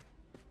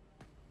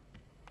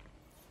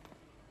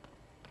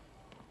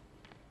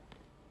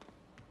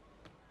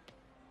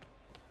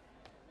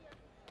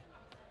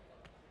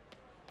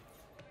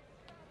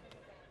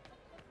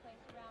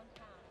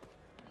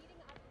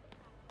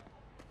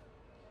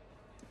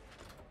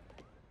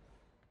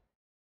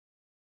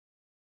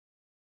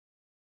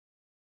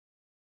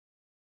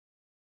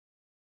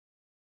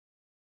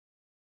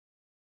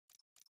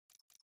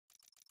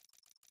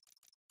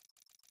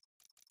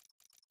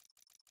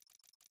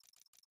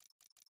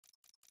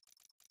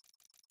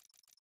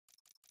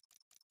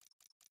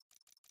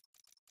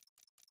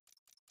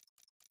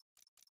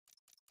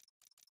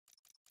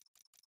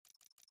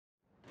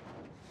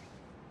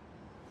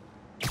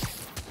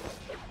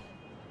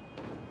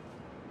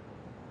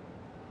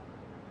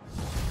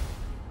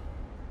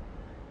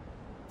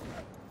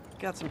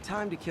 Got some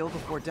time to kill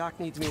before Doc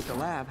needs me at the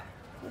lab.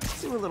 Let's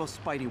do a little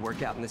Spidey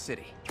workout in the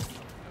city.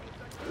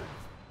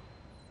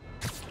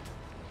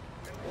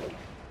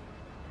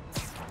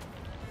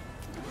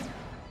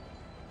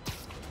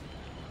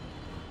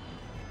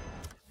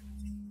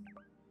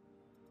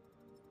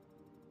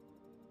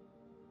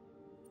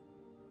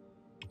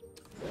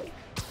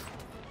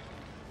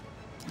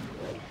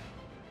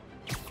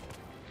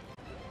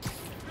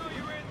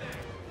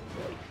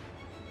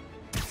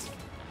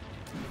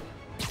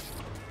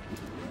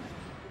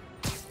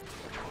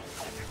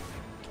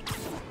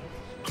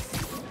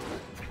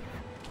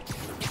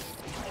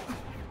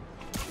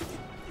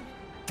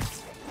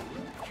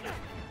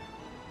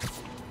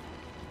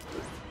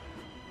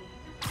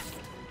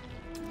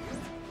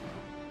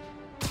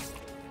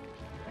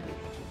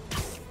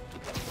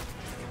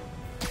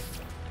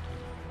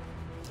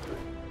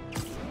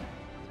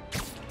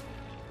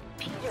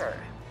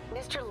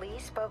 Mr. Lee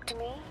spoke to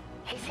me.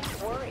 He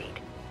seemed worried.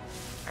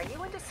 Are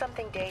you into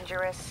something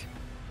dangerous?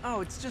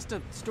 Oh, it's just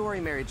a story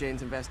Mary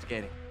Jane's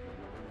investigating.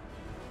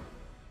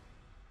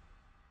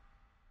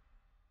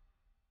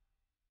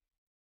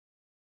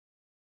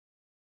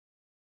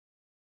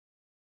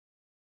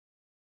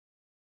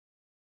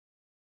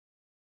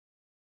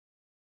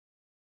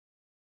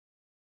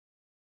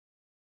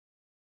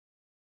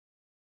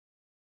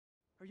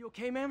 Are you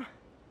okay, ma'am?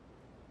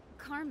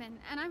 Carmen,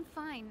 and I'm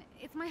fine.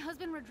 It's my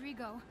husband,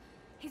 Rodrigo.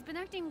 He's been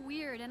acting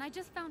weird, and I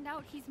just found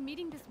out he's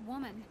meeting this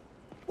woman.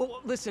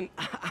 Well, listen,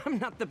 I'm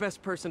not the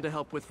best person to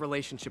help with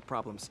relationship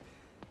problems.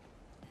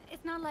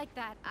 It's not like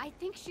that. I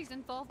think she's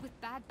involved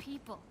with bad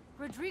people.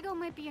 Rodrigo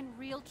might be in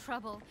real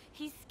trouble.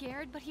 He's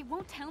scared, but he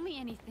won't tell me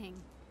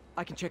anything.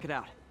 I can check it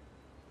out.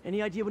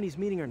 Any idea when he's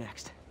meeting her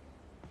next?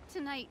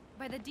 Tonight,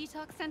 by the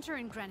detox center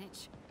in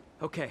Greenwich.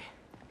 Okay.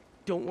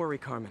 Don't worry,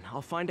 Carmen.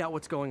 I'll find out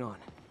what's going on.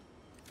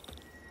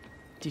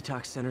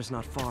 Detox center's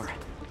not far.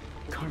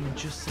 Carmen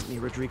just sent me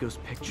Rodrigo's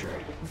picture.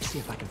 Let's see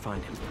if I can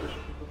find him.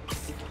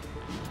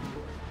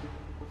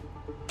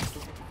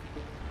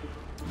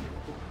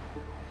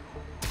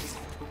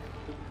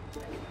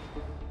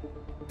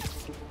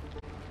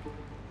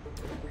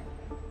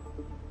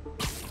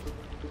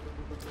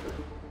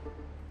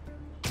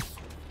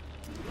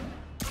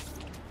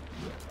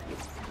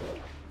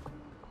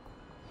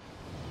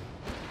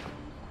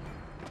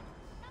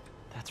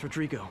 That's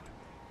Rodrigo.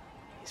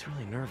 He's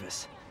really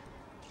nervous.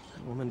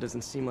 That woman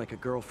doesn't seem like a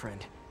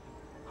girlfriend.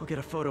 I'll get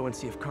a photo and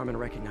see if Carmen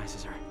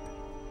recognizes her.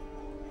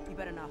 You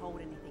better not hold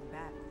anything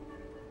back.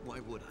 Why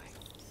would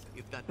I?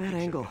 If that Bad picture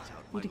angle. gets out,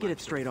 Need my to get it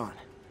life's straight over. on.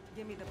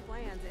 Give me the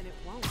plans and it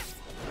won't.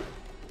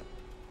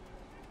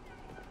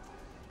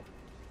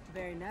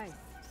 Very nice.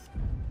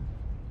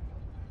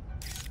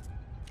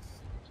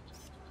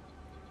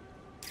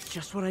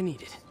 Just what I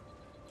needed.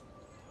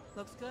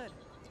 Looks good.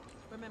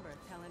 Remember,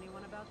 tell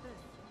anyone about this.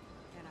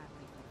 And I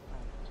leave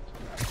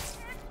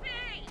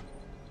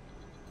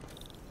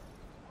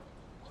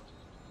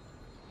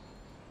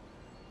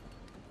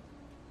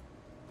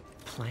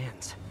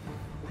Plans.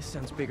 This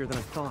sounds bigger than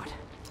I thought.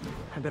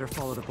 I better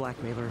follow the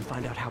blackmailer and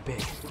find out how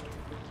big.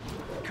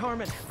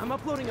 Carmen, I'm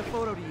uploading a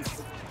photo to you.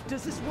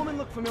 Does this woman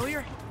look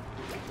familiar?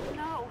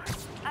 No,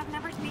 I've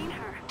never seen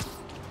her.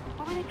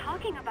 What were they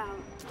talking about?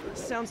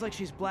 Sounds like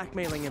she's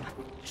blackmailing him.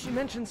 She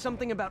mentioned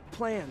something about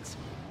plans.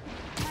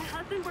 My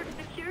husband works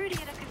security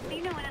at a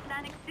casino in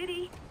Atlantic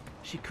City.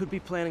 She could be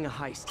planning a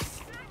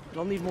heist. But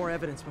I'll need more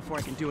evidence before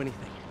I can do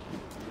anything.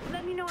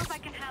 Let me know if I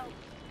can help.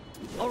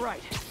 All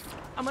right.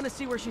 I'm gonna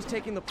see where she's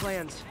taking the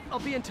plans. I'll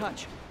be in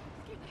touch.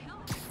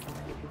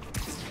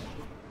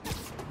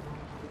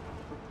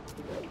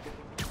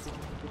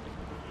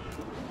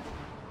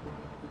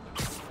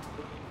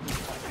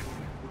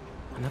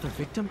 Another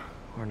victim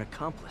or an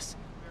accomplice?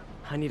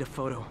 I need a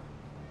photo.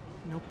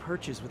 No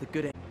perches with a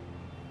good angle.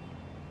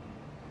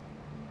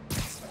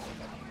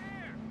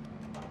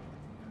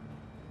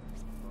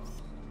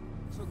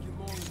 Took you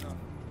long enough.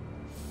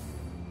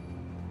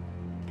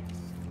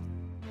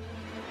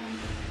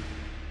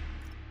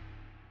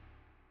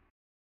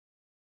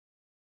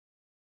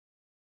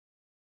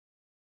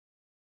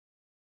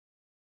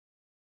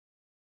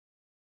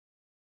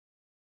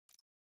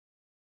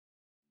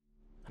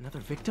 Another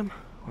victim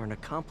or an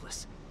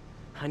accomplice?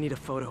 I need a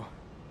photo.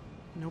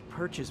 No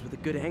perches with a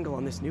good angle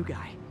on this new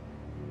guy.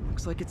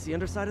 Looks like it's the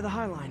underside of the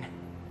High Line.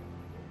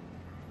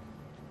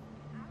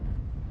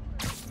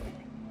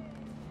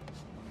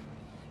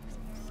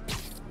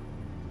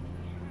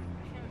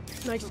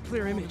 Nice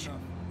clear image.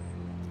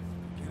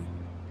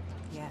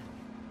 Yeah.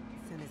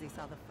 As soon as he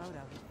saw the photo,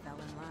 he fell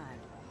in line.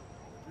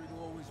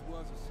 Rodrigo always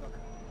was a sucker.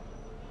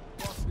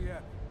 Boss will be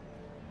happy.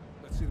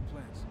 Let's see the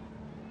plans.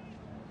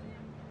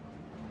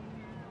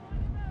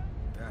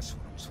 That's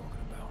what I'm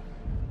talking about.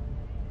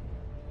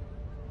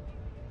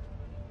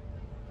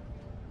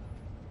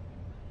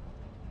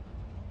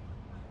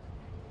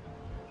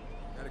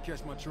 Gotta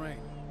catch my train.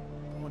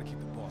 I want to keep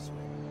the boss away.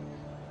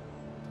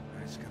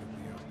 That's gonna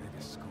be our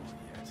biggest score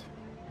yet.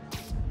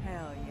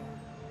 Hell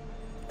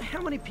yeah.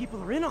 How many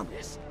people are in on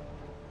this?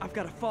 I've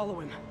got to follow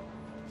him.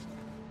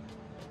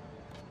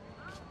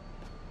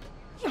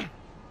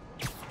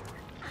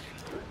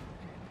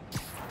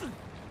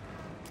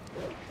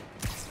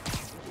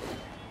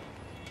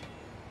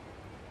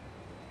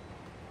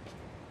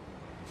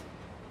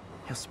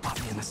 He'll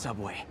spot me in the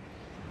subway.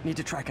 Need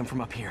to track him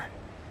from up here.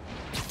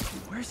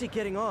 Where's he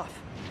getting off?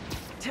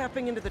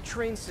 Tapping into the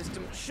train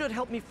system should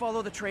help me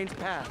follow the train's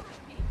path.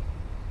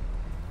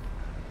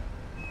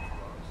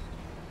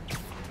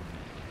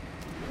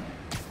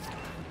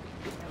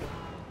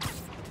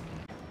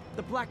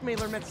 The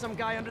blackmailer met some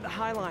guy under the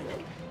High Line.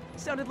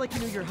 Sounded like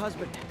you knew your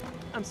husband.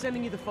 I'm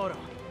sending you the photo.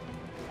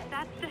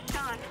 That's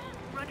Deshaun,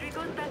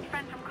 Rodrigo's best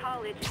friend from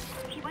college.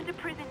 He went to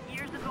prison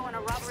years ago on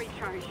a robbery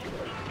charge.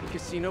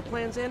 Casino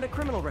plans and a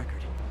criminal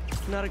record.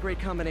 Not a great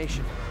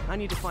combination. I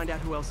need to find out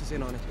who else is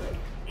in on it.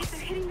 If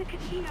they're hitting the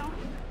casino,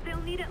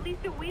 they'll need at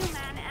least a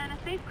wheelman and a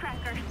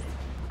safecracker.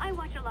 I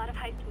watch a lot of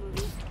heist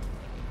movies.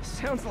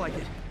 Sounds like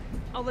it.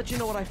 I'll let you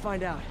know what I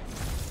find out.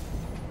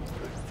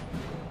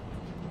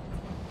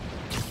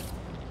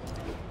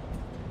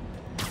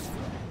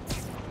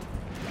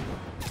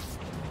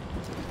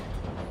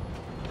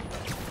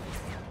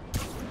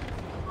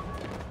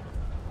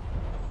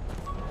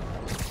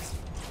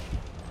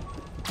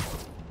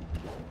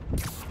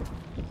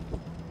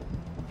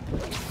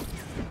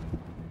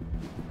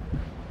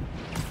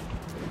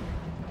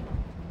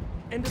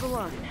 End of the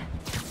line.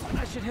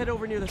 I should head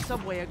over near the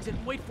subway exit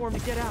and wait for him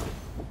to get out.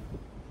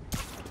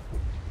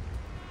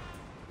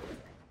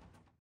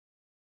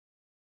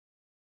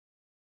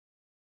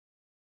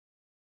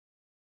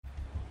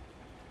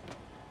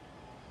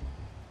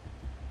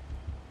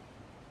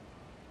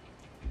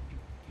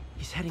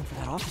 He's heading for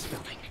that office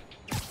building.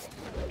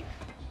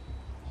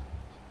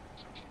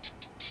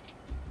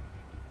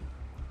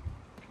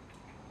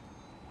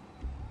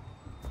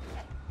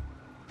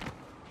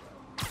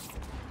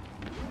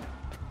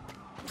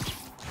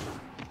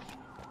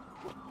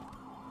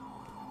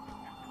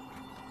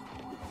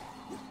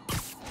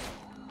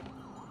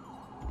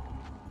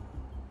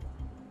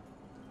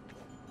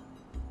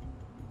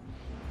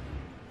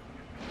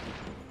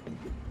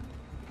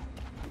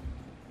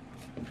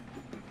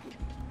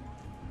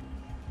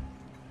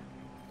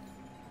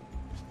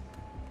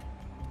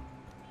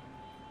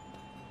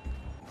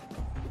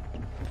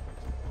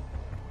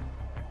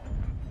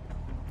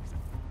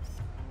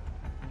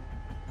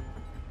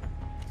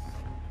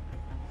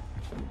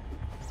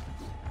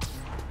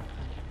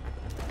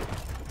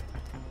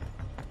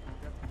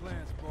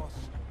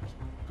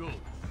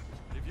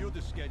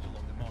 schedule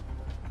on the monitor.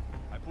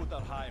 I put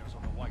our hires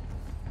on the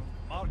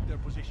whiteboard. Mark their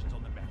positions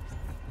on the map.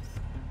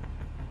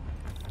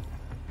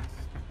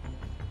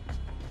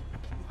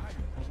 You hired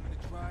him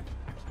to drive?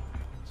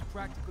 He's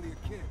practically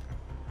a kid.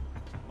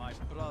 My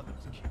brother's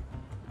kid.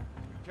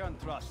 You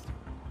can't trust him.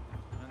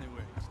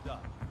 Anyway, it's done.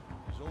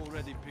 He's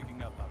already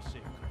picking up our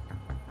safe cracker.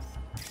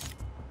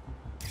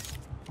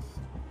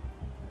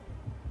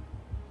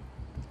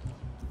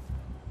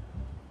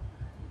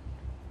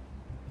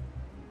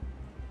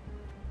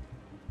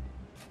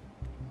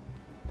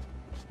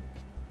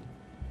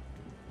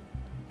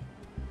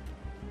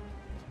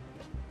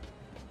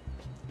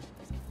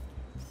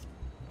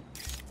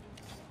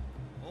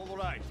 All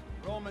right,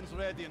 Roman's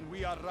ready and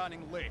we are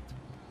running late.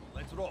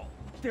 Let's roll.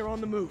 They're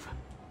on the move.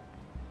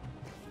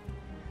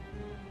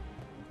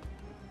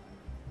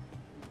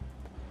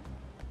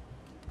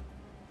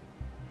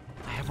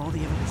 I have all the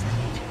evidence I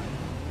need.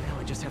 Now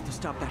I just have to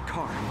stop that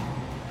car.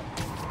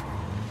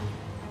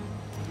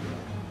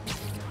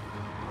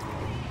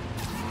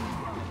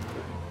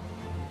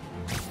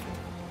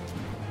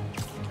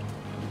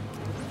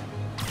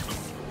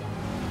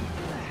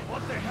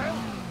 What the hell?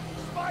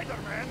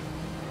 Spider-Man?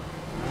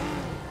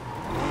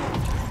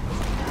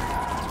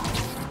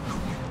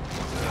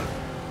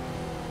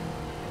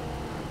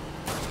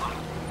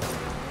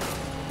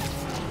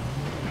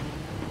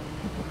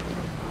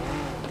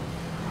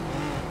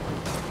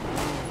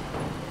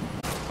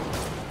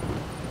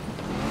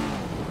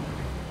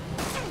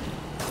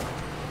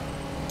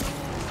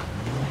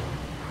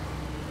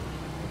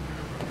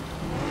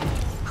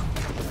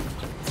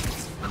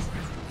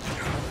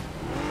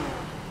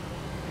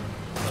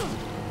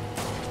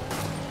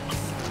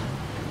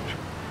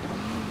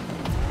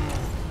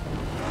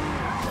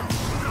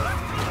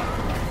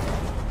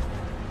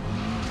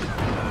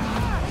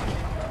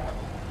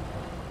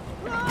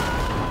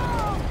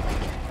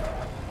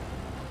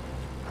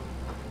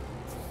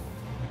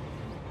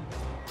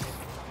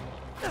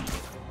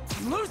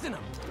 I'm losing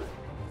them!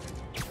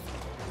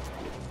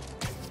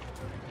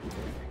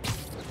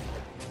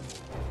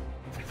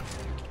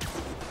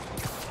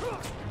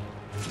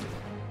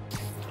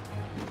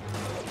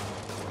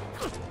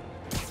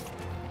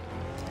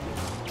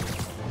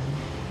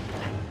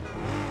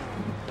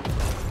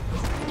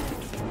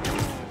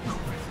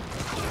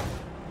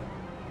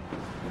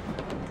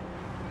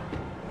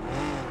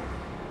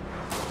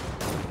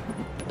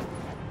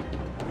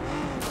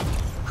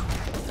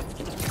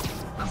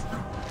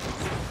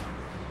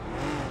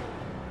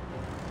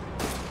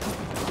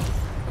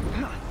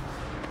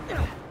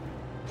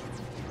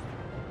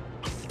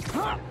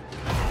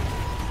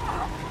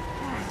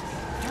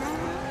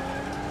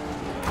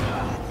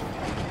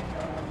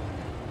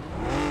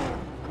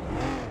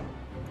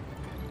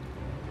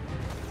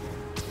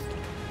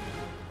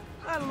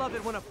 I love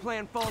it when a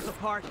plan falls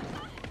apart.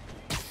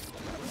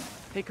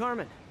 Hey,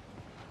 Carmen.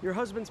 Your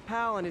husband's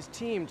pal and his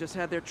team just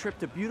had their trip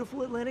to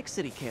beautiful Atlantic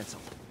City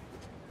canceled.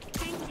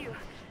 Thank you.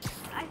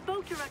 I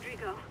spoke to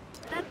Rodrigo.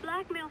 That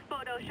blackmail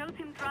photo shows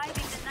him driving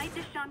the night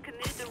Deshawn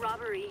committed the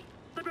robbery.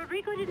 But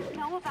Rodrigo didn't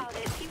know about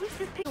it. He was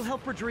just... He'll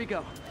help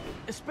Rodrigo,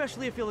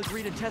 especially if he'll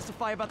agree to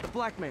testify about the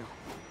blackmail.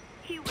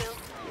 He will.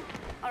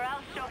 Or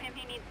I'll show him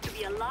he needs to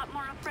be a lot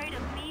more afraid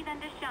of me than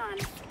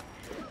Deshawn.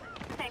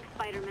 Thanks,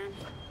 Spider-Man.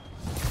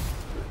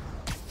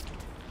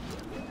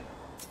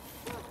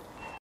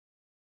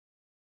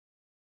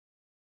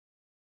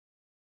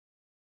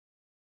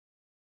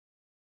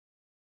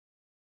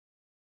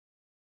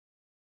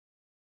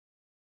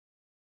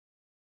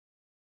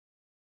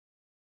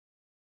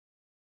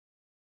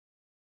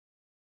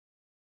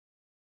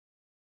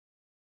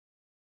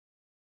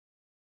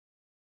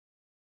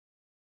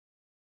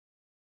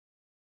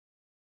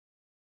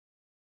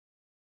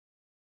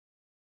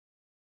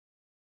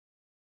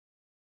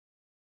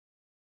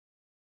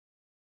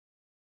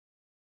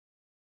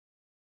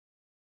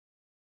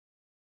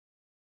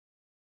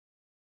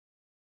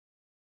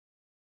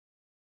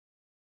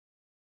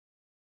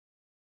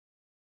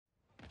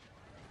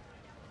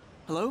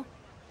 Hello?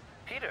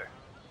 Peter,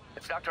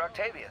 it's Dr.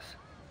 Octavius.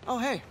 Oh,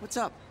 hey, what's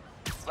up?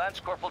 Lance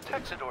Corporal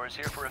Texador is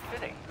here for a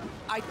fitting.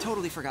 I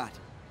totally forgot.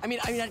 I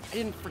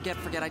didn't forget.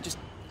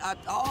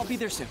 I'll be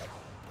there soon.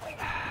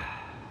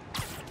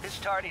 His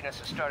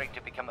tardiness is starting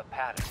to become a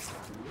pattern.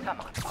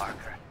 Come on,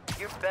 Parker.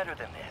 You're better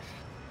than this.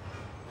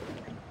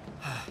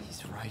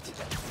 He's right.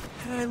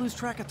 How did I lose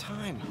track of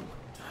time?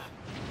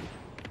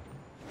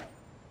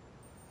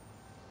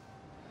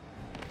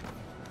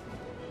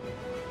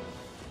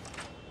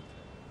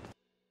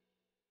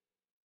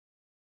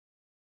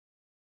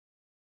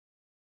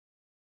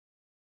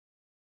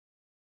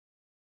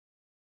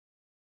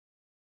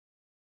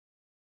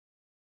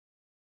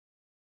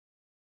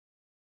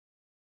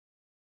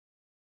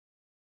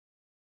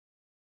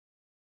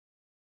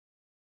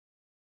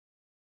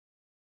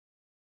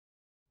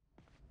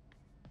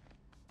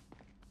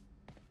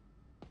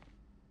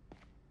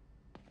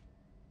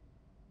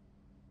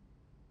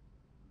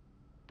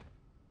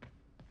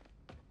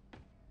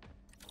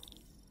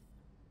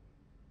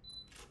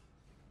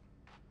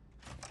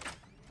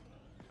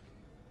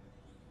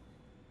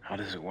 How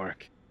does it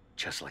work?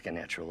 just like a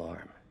natural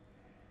arm.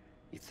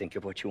 You think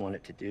of what you want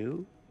it to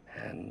do,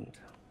 and...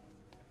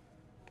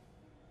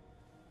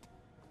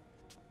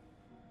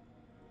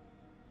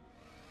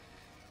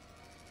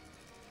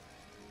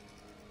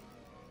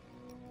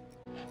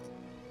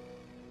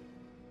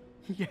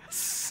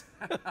 Yes.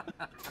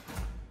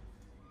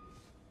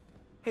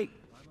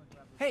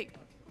 Hey,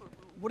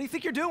 what do you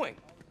think you're doing?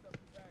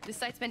 This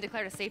site's been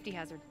declared a safety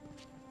hazard.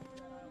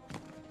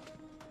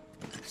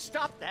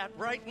 Stop that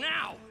right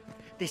now!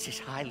 This is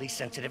highly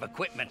sensitive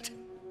equipment.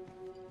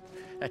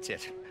 That's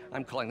it.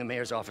 I'm calling the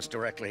mayor's office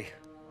directly.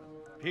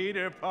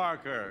 Peter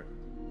Parker,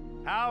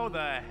 how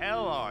the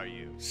hell are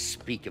you?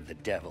 Speak of the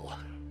devil.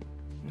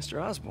 Mr.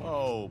 Osborn.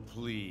 Oh,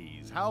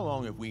 please. How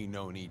long have we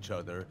known each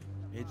other?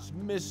 It's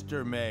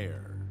Mr.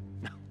 Mayor.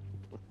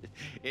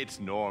 It's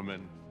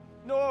Norman.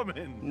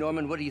 Norman!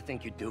 Norman, what do you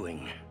think you're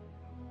doing?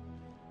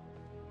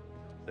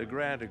 The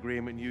grant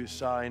agreement you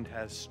signed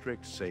has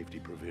strict safety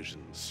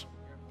provisions.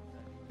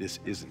 This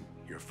isn't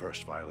your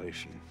first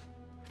violation.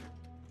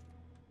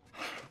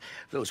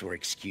 Those were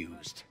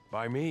excused.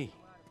 By me.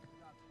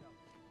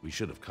 We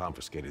should have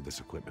confiscated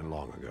this equipment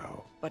long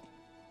ago.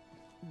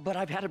 But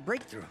I've had a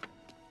breakthrough.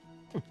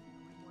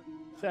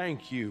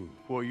 Thank you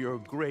for your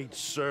great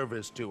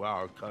service to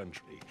our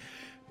country.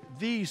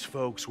 These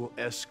folks will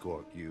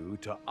escort you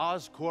to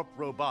Oscorp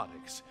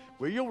Robotics,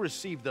 where you'll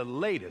receive the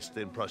latest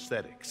in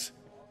prosthetics.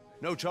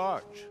 No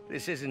charge.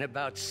 This isn't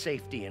about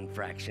safety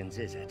infractions,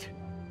 is it?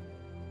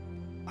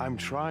 I'm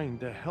trying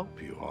to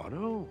help you,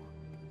 Otto.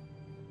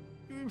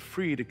 You're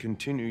free to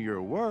continue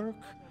your work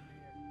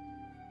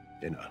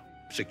in a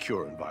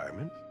secure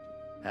environment.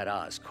 At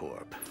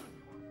Oscorp.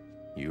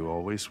 You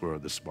always were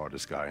the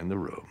smartest guy in the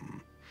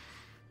room.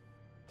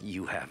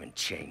 You haven't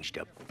changed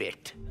a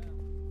bit.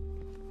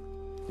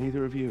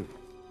 Neither of you.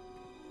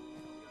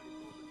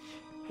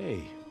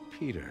 Hey,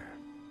 Peter.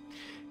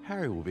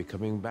 Harry will be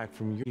coming back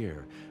from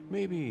here.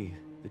 Maybe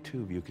the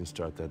two of you can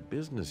start that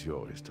business you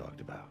always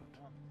talked about.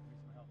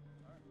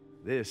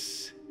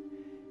 This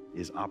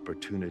is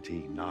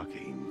opportunity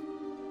knocking.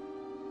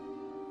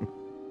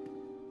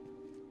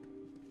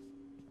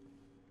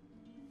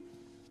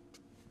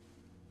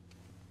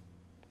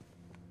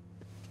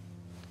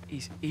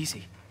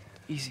 Easy.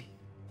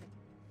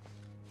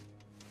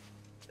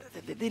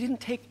 They didn't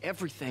take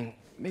everything.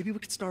 Maybe we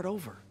could start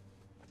over.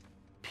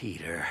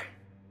 Peter,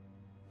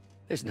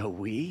 there's no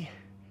we.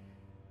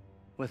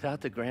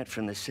 Without the grant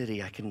from the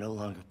city, I can no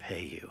longer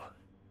pay you.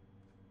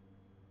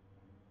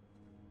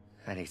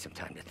 I need some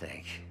time to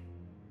think.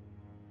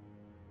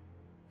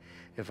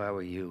 If I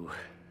were you,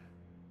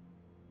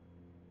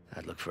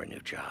 I'd look for a new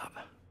job.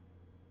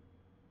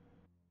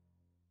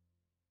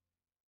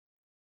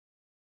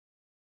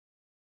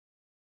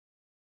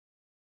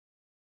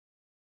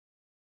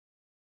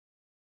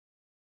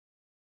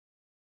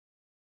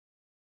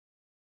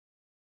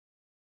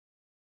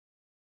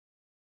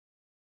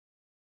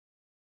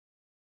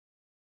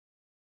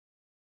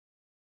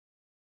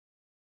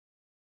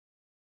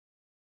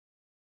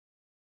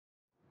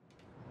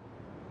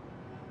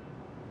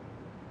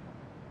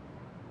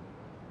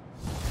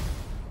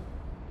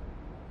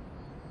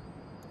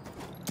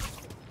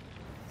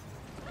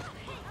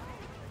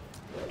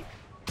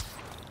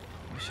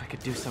 Wish I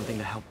could do something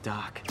to help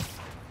Doc.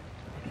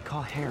 Maybe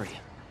call Harry.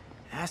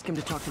 Ask him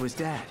to talk to his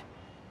dad.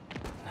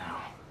 No.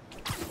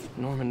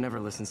 Norman never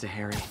listens to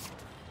Harry.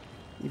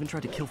 He even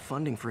tried to kill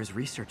funding for his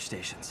research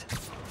stations.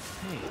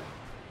 Hey,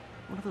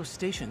 one of those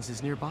stations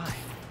is nearby.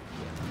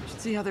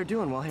 Should see how they're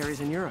doing while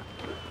Harry's in Europe.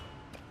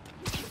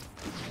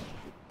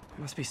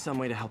 Must be some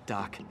way to help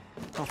Doc.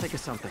 I'll think of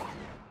something.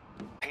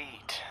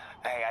 Pete,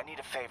 hey, I need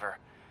a favor.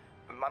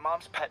 My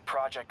mom's pet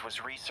project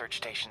was research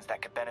stations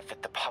that could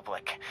benefit the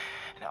public.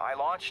 Now, I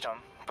launched them,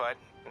 but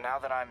now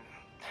that I'm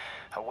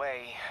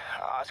away,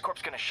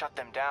 Oscorp's gonna shut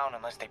them down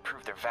unless they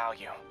prove their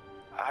value.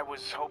 I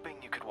was hoping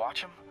you could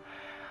watch them.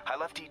 I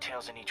left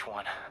details in each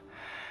one.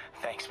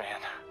 Thanks,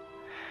 man.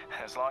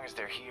 As long as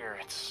they're here,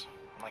 it's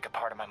like a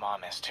part of my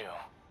mom is, too.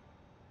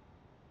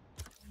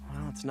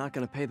 Well, it's not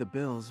gonna pay the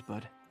bills,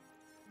 but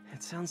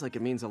it sounds like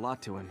it means a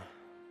lot to him.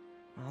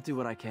 I'll do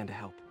what I can to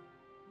help.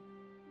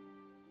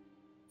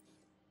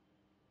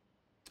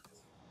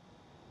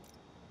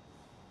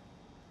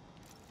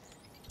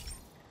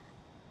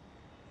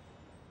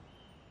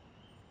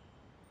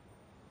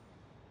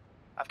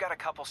 I've got a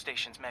couple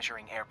stations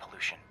measuring air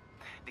pollution.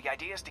 The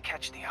idea is to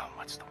catch the,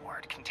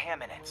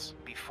 contaminants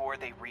before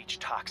they reach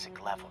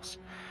toxic levels.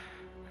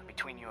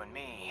 Between you and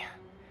me,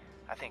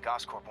 I think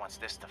Oscorp wants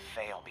this to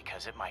fail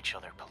because it might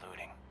show they're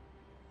polluting.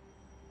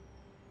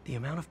 The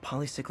amount of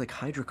polycyclic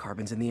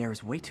hydrocarbons in the air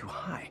is way too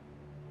high.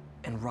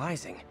 And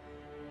rising.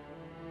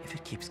 If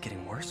it keeps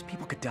getting worse,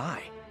 people could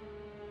die.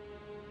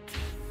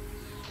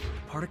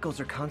 The particles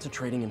are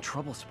concentrating in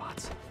trouble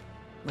spots,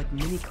 like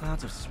mini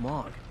clouds of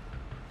smog.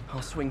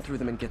 I'll swing through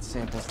them and get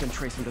samples, then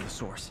trace them to the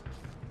source.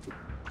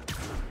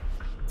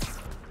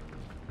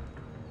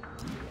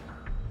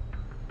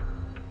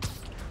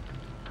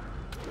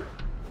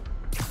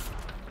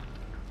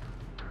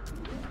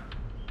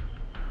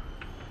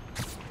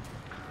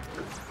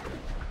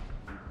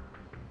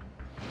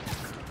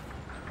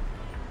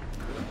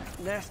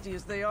 Nasty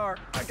as they are,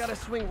 I gotta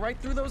swing right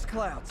through those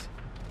clouds.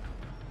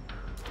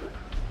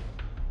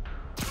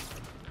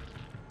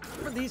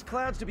 For these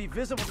clouds to be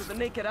visible to the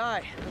naked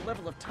eye, the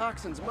level of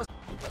toxins must...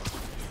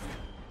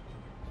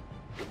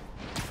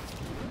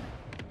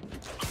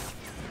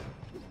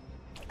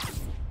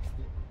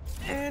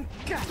 And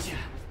gotcha!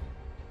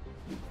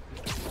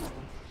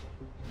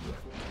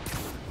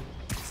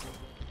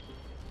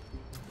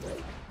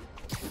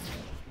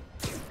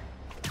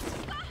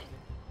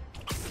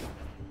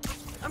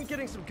 I'm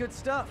getting some good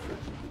stuff.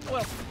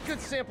 Well, good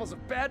samples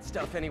of bad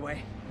stuff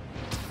anyway.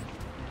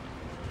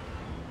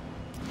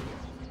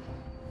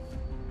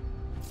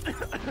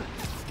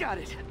 Got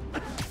it.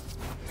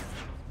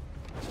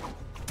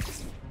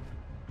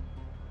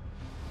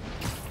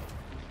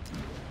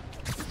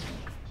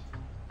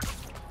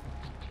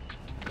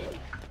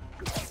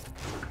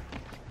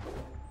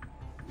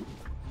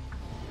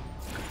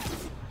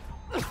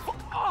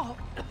 Oh!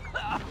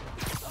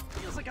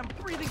 Feels like I'm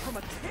breathing from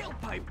a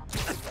tailpipe.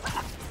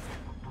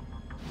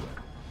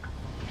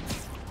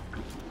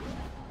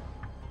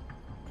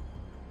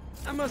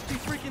 I must be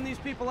freaking these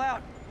people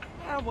out.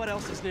 What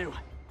else is new?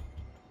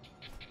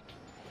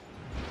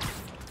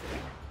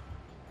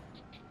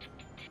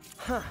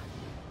 Huh.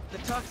 The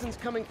toxin's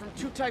coming from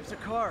 2 types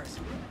of cars,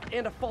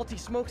 and a faulty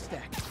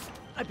smokestack.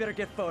 I better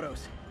get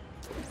photos.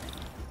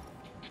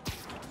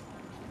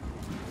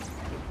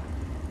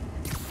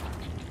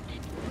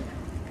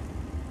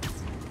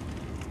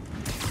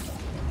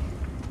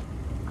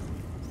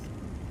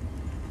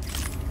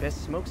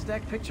 Best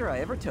smokestack picture I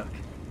ever took.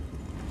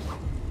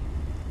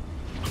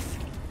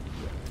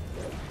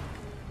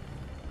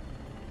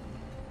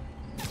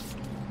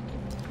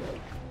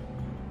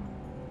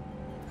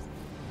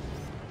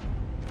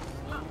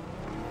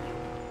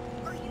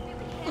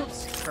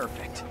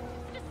 Perfect.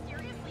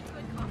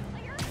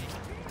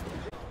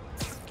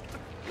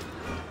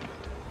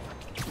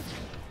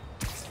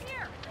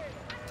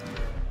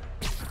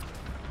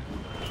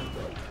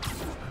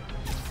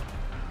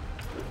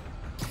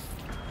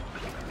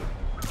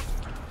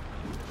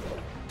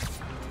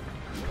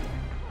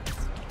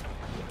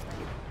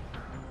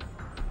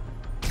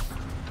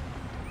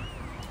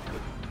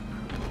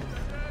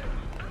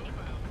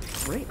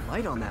 Great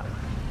light on that one.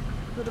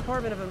 The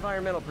Department of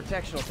Environmental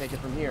Protection will take it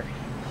from here.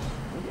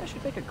 Maybe I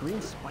should make a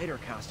green spider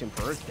costume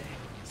for Earth Day.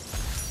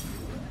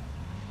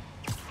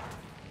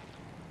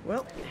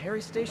 Well,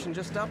 Harry's station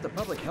just stopped a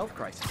public health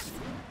crisis.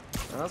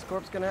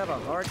 Oscorp's gonna have a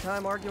hard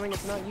time arguing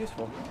it's not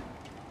useful.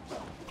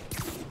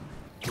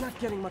 Not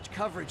getting much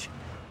coverage.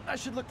 I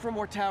should look for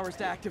more towers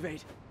to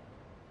activate.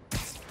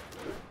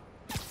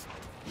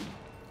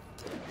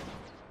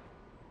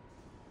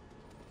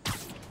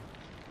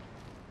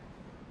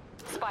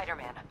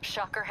 Spider-Man,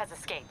 Shocker has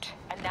escaped,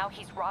 and now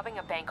he's robbing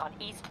a bank on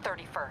East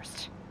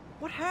 31st.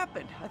 What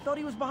happened? I thought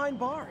he was behind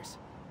bars.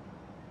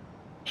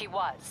 He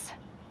was,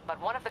 but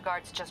one of the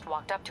guards just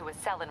walked up to his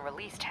cell and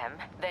released him,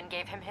 then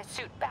gave him his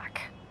suit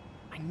back.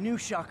 I knew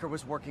Shocker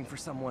was working for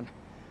someone.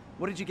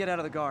 What did you get out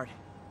of the guard?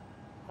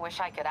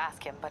 Wish I could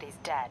ask him, but he's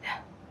dead.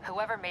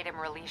 Whoever made him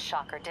release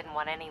Shocker didn't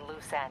want any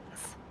loose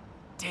ends.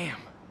 Damn.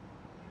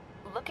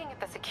 Looking at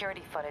the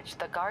security footage,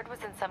 the guard was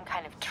in some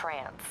kind of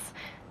trance.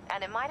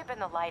 And it might have been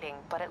the lighting,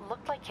 but it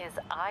looked like his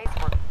eyes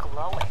were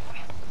glowing.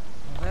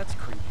 Well, that's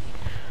creepy.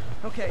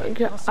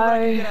 Okay,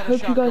 I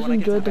hope you guys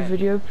enjoyed the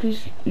video.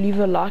 Please leave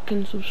a like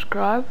and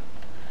subscribe.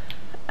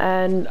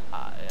 And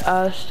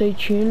stay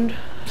tuned.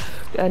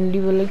 And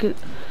leave a link.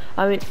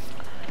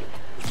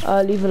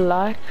 Leave a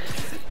like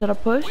that I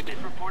post.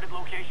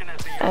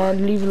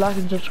 And leave a like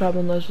and subscribe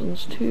on those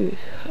ones too.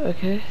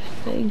 Okay,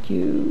 thank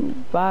you.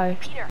 Bye.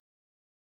 Peter.